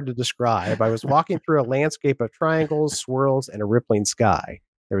really hard to describe. I was walking through a landscape of triangles, swirls, and a rippling sky.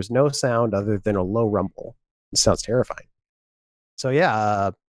 There was no sound other than a low rumble. It sounds terrifying. So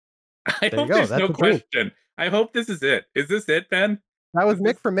yeah, I hope there's no question. I hope this is it. Is this it, Ben? That was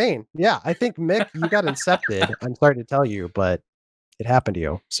Mick from Maine. Yeah, I think Mick, you got incepted. I'm sorry to tell you, but it happened to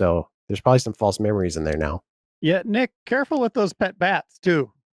you. So there's probably some false memories in there now. Yeah, Nick, careful with those pet bats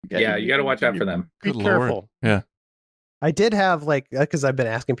too. You got to watch out for them. Be careful. Yeah. I did have because I've been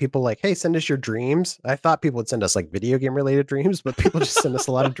asking people like, hey, send us your dreams. I thought people would send us like video game related dreams, but people just send us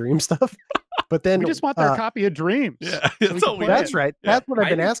a lot of dream stuff. But then we just want their copy of Dreams. Yeah, that's right. Yeah. That's what I've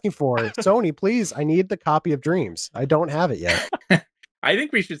been asking for. Sony, please, I need the copy of Dreams. I don't have it yet. I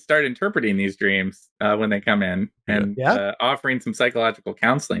think we should start interpreting these dreams when they come in and offering some psychological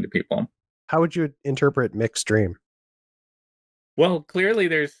counseling to people. How would you interpret Mick's dream? Well, clearly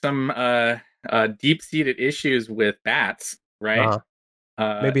there's some deep-seated issues with bats, right?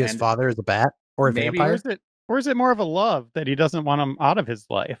 Maybe his father is a bat or a vampire? Or is it more of a love that he doesn't want him out of his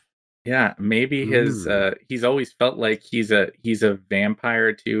life? Yeah, maybe he's always felt like he's a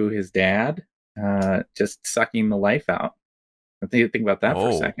vampire to his dad, just sucking the life out. I think about that for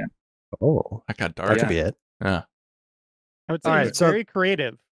a second. Oh, that got dark. That could be it. Yeah, I would say it's very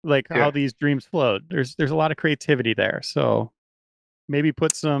creative, like how these dreams flowed. There's a lot of creativity there. So maybe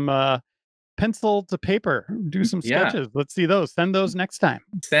put some pencil to paper, do some sketches. Let's see those. Send those next time.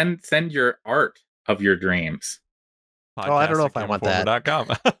 Send your art of your dreams. Oh, I don't know if I want that.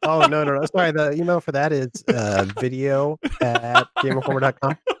 Oh, no. Sorry, the email for that is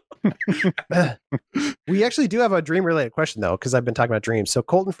video@gameoformer.com. We actually do have a dream related question though, because I've been talking about dreams. So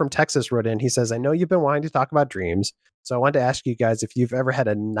Colton from Texas wrote in. He says, I know you've been wanting to talk about dreams, so I wanted to ask you guys if you've ever had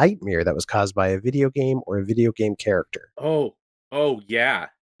a nightmare that was caused by a video game or a video game character. Oh yeah,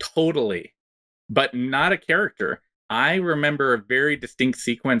 totally. but not a character. I remember a very distinct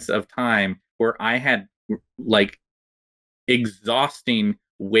sequence of time where I had like exhausting,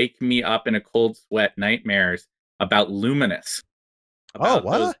 wake me up in a cold sweat nightmares about Luminous. About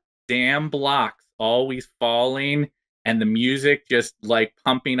those damn blocks always falling and the music just like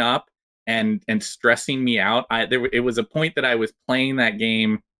pumping up and stressing me out. It was a point that I was playing that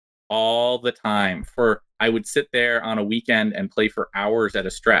game all the time. I would sit there on a weekend and play for hours at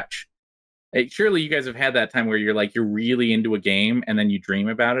a stretch. Surely you guys have had that time where you're really into a game and then you dream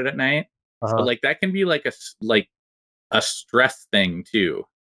about it at night. But like that can be like a stress thing too.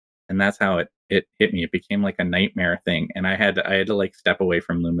 And that's how it hit me. It became like a nightmare thing, and I had to like step away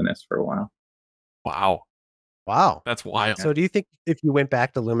from Luminous for a while. Wow, that's wild. So do you think if you went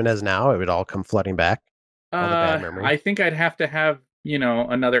back to Luminous now, it would all come flooding back? All the bad memories? I think I'd have to have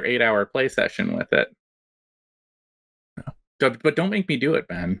another 8-hour play session with it. But don't make me do it,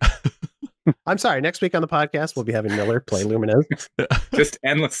 Ben. I'm sorry. Next week on the podcast, we'll be having Miller play Luminous just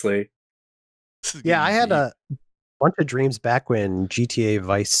endlessly. Yeah, I had a bunch of dreams back when GTA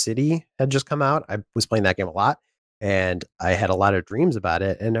Vice City had just come out. I was playing that game a lot, and I had a lot of dreams about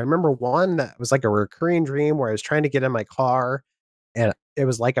it. And I remember one that was like a recurring dream where I was trying to get in my car, and it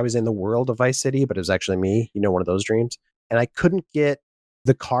was like I was in the world of Vice City, but it was actually me, one of those dreams. And I couldn't get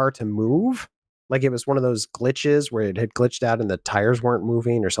the car to move. Like it was one of those glitches where it had glitched out and the tires weren't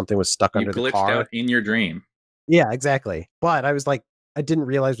moving or something was stuck under the car. You glitched out in your dream. Yeah, exactly. But I was like, I didn't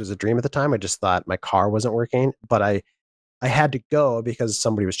realize it was a dream at the time. I just thought my car wasn't working, but I had to go because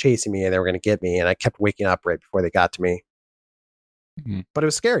somebody was chasing me and they were going to get me. And I kept waking up right before they got to me. Mm-hmm. But it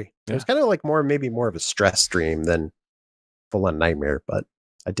was scary. Yeah. It was kind of like maybe more of a stress dream than full on nightmare, but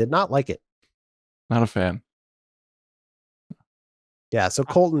I did not like it. Not a fan. Yeah. So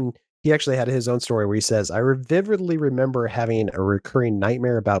Colton, he actually had his own story where he says, I vividly remember having a recurring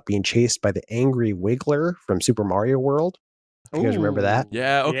nightmare about being chased by the angry Wiggler from Super Mario World. You guys remember that?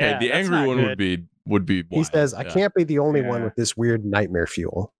 Yeah, okay. Yeah, the angry one would be wild. He says, I can't be the only one with this weird nightmare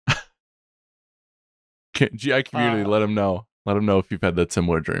fuel. GI community, let him know. Let him know if you've had that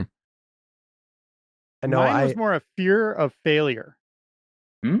similar dream. Mine was more a fear of failure.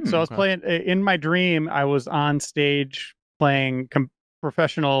 So I was playing in my dream. I was on stage playing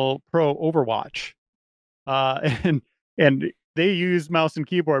professional pro Overwatch, and they use mouse and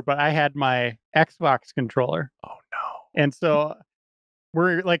keyboard, but I had my Xbox controller. Oh no! And so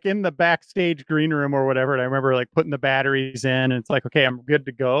we're like in the backstage green room or whatever. And I remember like putting the batteries in and it's like, okay, I'm good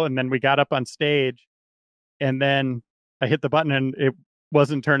to go. And then we got up on stage and then I hit the button and it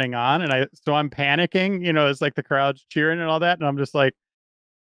wasn't turning on. And so I'm panicking, it's like the crowd's cheering and all that. And I'm just like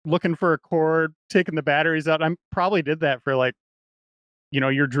looking for a cord, taking the batteries out. I probably did that for like,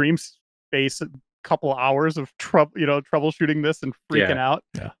 your dream space, a couple hours of troubleshooting this and freaking out.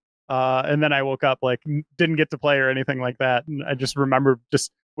 Yeah. And then I woke up like didn't get to play or anything like that. And I just remember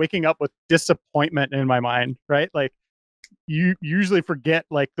just waking up with disappointment in my mind, right? Like you usually forget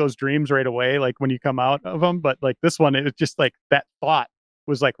like those dreams right away, like when you come out of them. But like this one, it was just like that thought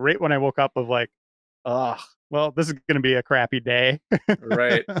was like right when I woke up of like, well, this is going to be a crappy day.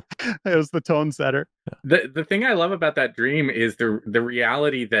 Right. It was the tone setter. The thing I love about that dream is the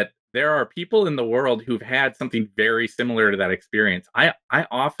reality that there are people in the world who've had something very similar to that experience. I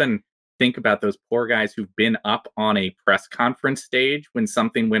often think about those poor guys who've been up on a press conference stage when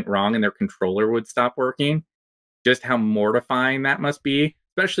something went wrong and their controller would stop working. Just how mortifying that must be,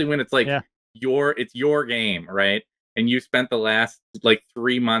 especially when it's like it's your game, right? And you spent the last like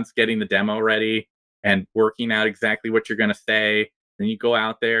 3 months getting the demo ready and working out exactly what you're going to say. Then you go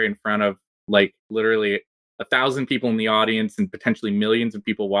out there in front of like literally 1,000 people in the audience and potentially millions of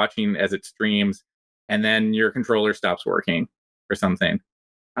people watching as it streams, and then your controller stops working or something.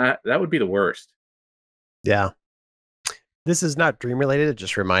 That would be the worst. Yeah. This is not dream related. It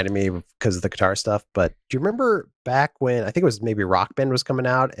just reminded me because of the guitar stuff. But do you remember back when I think it was maybe Rock Band was coming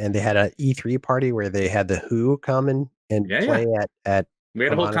out and they had an E3 party where they had the Who come and play at we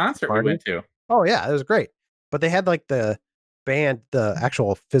had a whole concert we went to. Oh yeah, it was great. But they had like the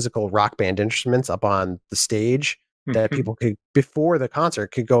actual physical Rock Band instruments up on the stage that people could, before the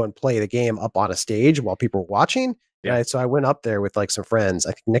concert, could go and play the game up on a stage while people were watching. Yeah. So I went up there with like some friends,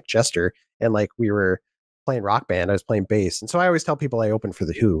 I think Nick Jester, and like we were playing Rock Band. I was playing bass. And so I always tell people I opened for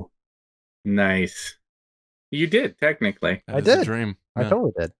the Who. Nice. You did, technically. I did. A dream. I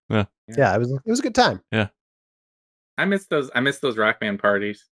totally did. Yeah. It was a good time. Yeah. I miss those Rock Band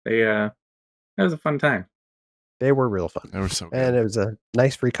parties. That was a fun time. They were real fun. They were so good. And it was a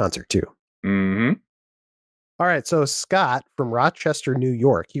nice free concert too. Mm-hmm. All right. So Scott from Rochester, New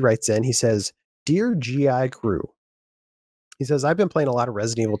York, he writes in, he says, Dear GI crew, he says, I've been playing a lot of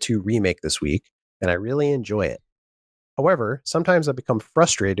Resident Evil 2 Remake this week. and I really enjoy it. However, sometimes I become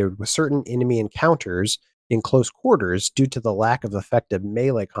frustrated with certain enemy encounters in close quarters due to the lack of effective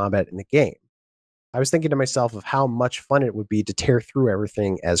melee combat in the game. I was thinking to myself of how much fun it would be to tear through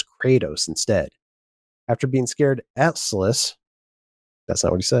everything as Kratos instead. After being scared Atlas, that's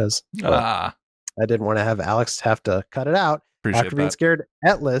not what he says. I didn't want to have Alex have to cut it out. Appreciate After being that. scared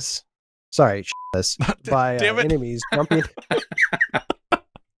Atlas, sorry, by enemies jumping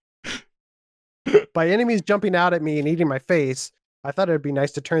by enemies jumping out at me and eating my face, I thought it'd be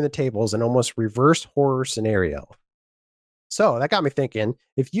nice to turn the tables and almost reverse horror scenario. So that got me thinking,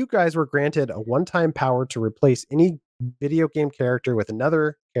 if you guys were granted a one-time power to replace any video game character with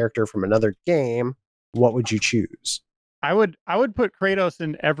another character from another game, what would you choose? I would put Kratos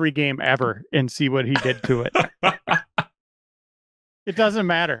in every game ever and see what he did to it. It doesn't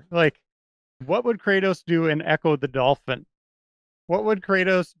matter. Like, what would Kratos do in Echo the Dolphin? What would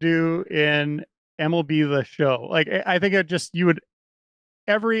Kratos do in MLB The Show? Like, I think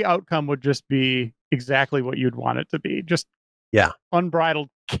every outcome would just be exactly what you'd want it to be. Just unbridled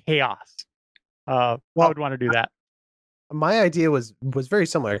chaos. I would want to do that. My idea was very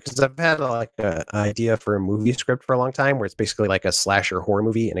similar because I've had an idea for a movie script for a long time where it's basically like a slasher horror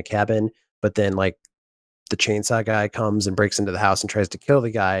movie in a cabin, but then like the chainsaw guy comes and breaks into the house and tries to kill the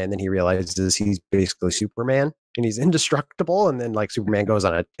guy, and then he realizes he's basically Superman and he's indestructible, and then like Superman goes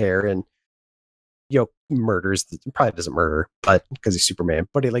on a tear and murders, probably doesn't murder, but because he's Superman,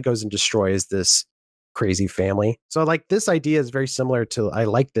 but he like goes and destroys this crazy family. So like this idea is very similar to, I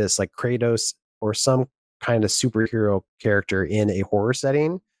like this, like Kratos or some kind of superhero character in a horror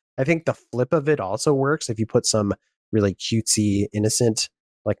setting. I think the flip of it also works if you put some really cutesy, innocent,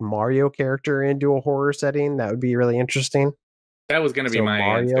 like Mario character into a horror setting. That would be really interesting. That was going to be my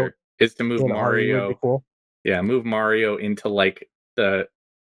answer, is to move Mario. Cool. Yeah, move Mario into like the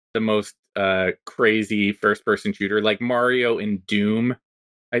most crazy first-person shooter, like Mario in Doom.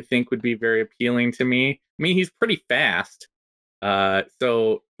 I think would be very appealing to me. I mean, he's pretty fast.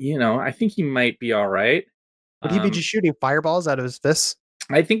 So, I think he might be all right. Would he be just shooting fireballs out of his fists?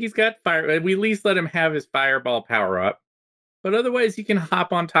 I think he's got fire. We at least let him have his fireball power up. But otherwise, he can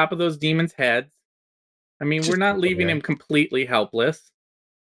hop on top of those demons' heads. I mean, we're not leaving him completely helpless.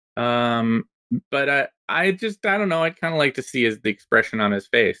 But I don't know. I'd kind of like to see the expression on his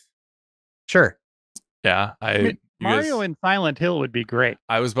face. Sure. Yeah. Mario in Silent Hill would be great.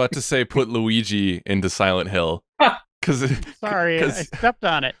 I was about to say put Luigi into Silent Hill. Sorry, I stepped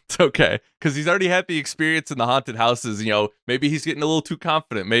on it. It's okay. Because he's already had the experience in the haunted houses. Maybe he's getting a little too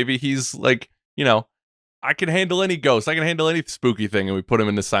confident. Maybe he's like, I can handle any ghost. I can handle any spooky thing. And we put him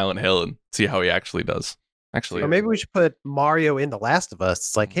into Silent Hill and see how he actually does. Or maybe we should put Mario in The Last of Us.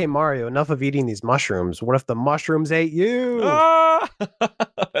 It's like, hey, Mario, enough of eating these mushrooms. What if the mushrooms ate you?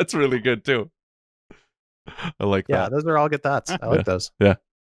 That's really good, too. I like that. Yeah, those are all good thoughts. I like those. Yeah.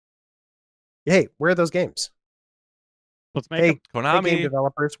 Hey, where are those games? Let's make Konami, game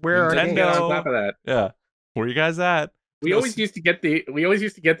developers. Where are Nintendo. games? On top of that, yeah. Where are you guys at? We always used to get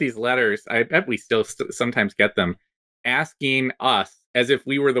these letters. I bet we still sometimes get them, asking us as if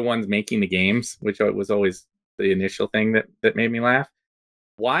we were the ones making the games, which was always the initial thing that made me laugh.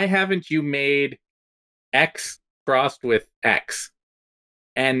 Why haven't you made X crossed with X?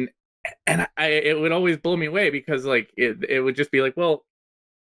 And it would always blow me away because like it would just be like, well,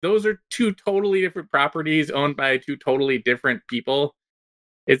 those are two totally different properties owned by two totally different people.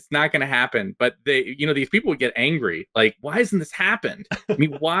 It's not going to happen. But these people would get angry. Like, why hasn't this happened? I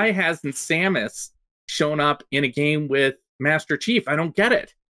mean, why hasn't Samus shown up in a game with Master Chief? I don't get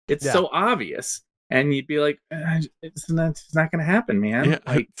it. It's so obvious. And you'd be like, it's not going to happen, man. Yeah,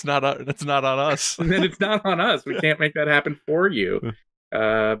 like, it's not on us. And then it's not on us. We can't make that happen for you.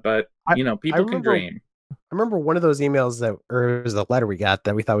 But people can dream. I remember one of those emails it was a letter we got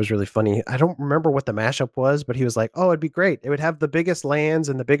that we thought was really funny. I don't remember what the mashup was, but he was like, "Oh, it'd be great. It would have the biggest lands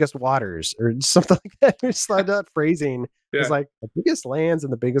and the biggest waters," or something like that. Just like that phrasing. It's like the biggest lands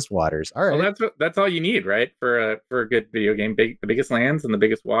and the biggest waters. All right. Well, that's all you need, right? For a good video game, the biggest lands and the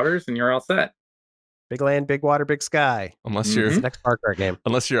biggest waters, and you're all set. Big land, big water, big sky. Unless you're next Far Cry game.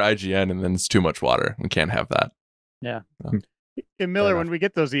 Unless you're IGN and then it's too much water. We can't have that. Yeah. And Miller, when we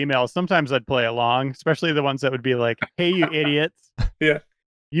get those emails, sometimes I'd play along, especially the ones that would be like, "Hey, you idiots! Yeah,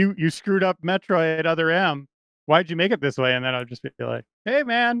 you screwed up Metroid Other M. Why'd you make it this way?" And then I'd just be like, "Hey,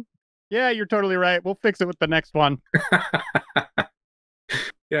 man, yeah, you're totally right. We'll fix it with the next one."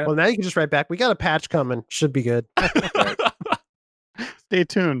 Yeah. Well, now you can just write back. We got a patch coming. Should be good. Stay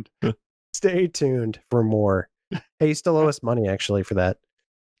tuned. Stay tuned for more. Hey, you still owe us money actually for that.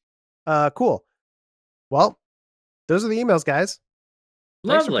 Cool. Well, those are the emails, guys.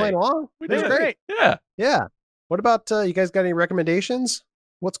 Thanks for Lovely. playing along. We It was did great. Yeah. Yeah. What about you guys got any recommendations?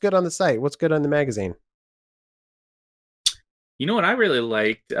 What's good on the site? What's good on the magazine? You know what I really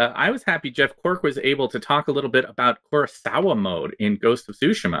liked? I was happy Jeff Cork was able to talk a little bit about Kurosawa mode in Ghost of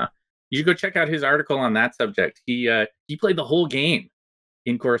Tsushima. You should go check out his article on that subject. He played the whole game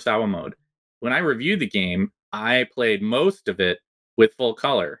in Kurosawa mode. When I reviewed the game, I played most of it with full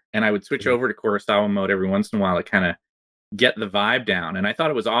color, and I would switch over to Kurosawa mode every once in a while to kind of get the vibe down. And I thought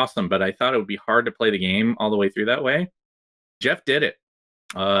it was awesome, but I thought it would be hard to play the game all the way through that way. Jeff did it,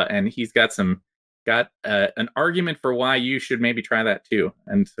 and he's got an argument for why you should maybe try that too.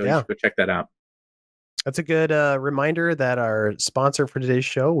 And so you should go check that out. That's a good reminder that our sponsor for today's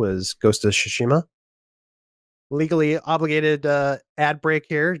show was Ghost of Tsushima. Legally obligated ad break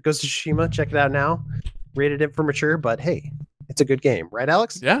here. Ghost of Tsushima, check it out now. Rated it for mature, but hey, it's a good game, right,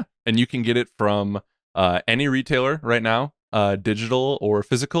 Alex? Yeah, and you can get it from any retailer right now, digital or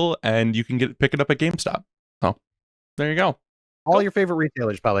physical, and you can pick it up at GameStop. So there you go. All your favorite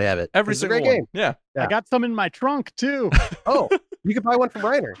retailers probably have it. Every single one. Game. Yeah. I got some in my trunk too. Oh, you could buy one from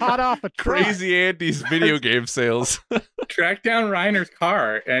Reiner. Hot off a truck. Crazy Andy's video game sales. Track down Reiner's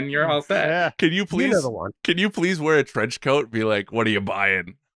car, and you're all set. Yeah. Can you please? You know the one. Can you please wear a trench coat? And be like, what are you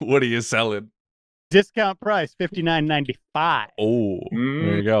buying? What are you selling? Discount price $59.95. Oh,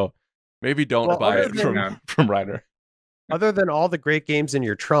 there you go. Maybe don't buy it from Reiner. Other than all the great games in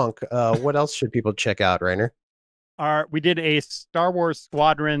your trunk, what else should people check out, Reiner? We did a Star Wars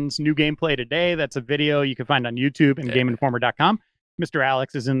Squadrons new gameplay today. That's a video you can find on YouTube and GameInformer.com. Mr.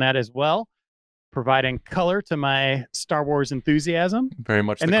 Alex is in that as well, providing color to my Star Wars enthusiasm. Very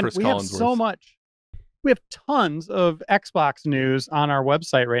much. And then we have so much. We have tons of Xbox news on our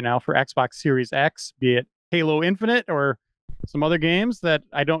website right now for Xbox Series X, be it Halo Infinite or some other games that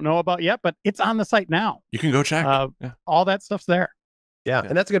I don't know about yet, but it's on the site now. You can go check. All that stuff's there. Yeah,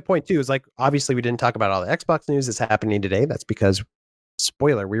 and that's a good point too. Is like obviously we didn't talk about all the Xbox news that's happening today. That's because,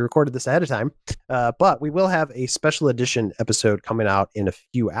 spoiler, we recorded this ahead of time. But we will have a special edition episode coming out in a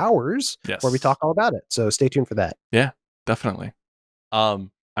few hours where we talk all about it. So stay tuned for that. Yeah, definitely.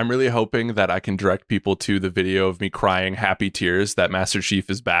 I'm really hoping that I can direct people to the video of me crying happy tears that Master Chief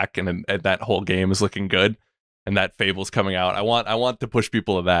is back and that whole game is looking good and that Fable's coming out. I want to push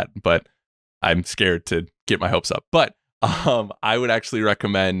people to that, but I'm scared to get my hopes up. But I would actually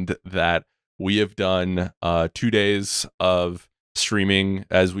recommend that we have done 2 days of streaming,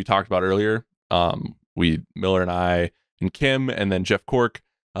 as we talked about earlier. Miller and I and Kim and then Jeff Cork,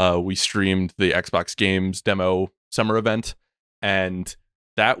 we streamed the Xbox Games demo summer event, and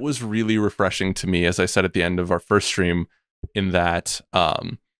that was really refreshing to me, as I said at the end of our first stream, in that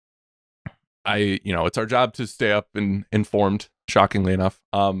it's our job to stay up and informed, shockingly enough,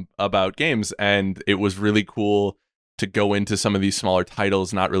 about games, and it was really cool to go into some of these smaller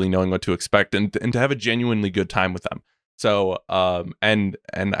titles not really knowing what to expect and to have a genuinely good time with them. So and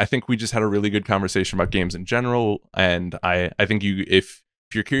I think we just had a really good conversation about games in general, and I think if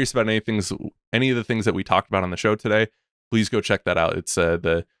you're curious about any of the things that we talked about on the show today, please go check that out. It's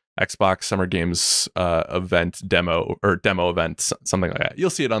the Xbox Summer Games event demo event, something like that. You'll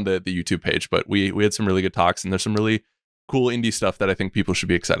see it on the YouTube page, but we had some really good talks, and there's some really cool indie stuff that I think people should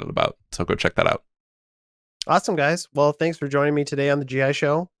be excited about. So go check that out. Awesome, guys. Well, thanks for joining me today on the GI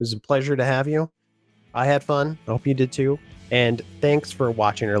Show. It was a pleasure to have you. I had fun. I hope you did too. And thanks for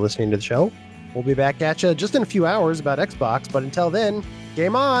watching or listening to the show. We'll be back at you just in a few hours about Xbox, but until then,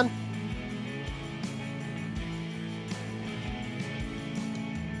 game on!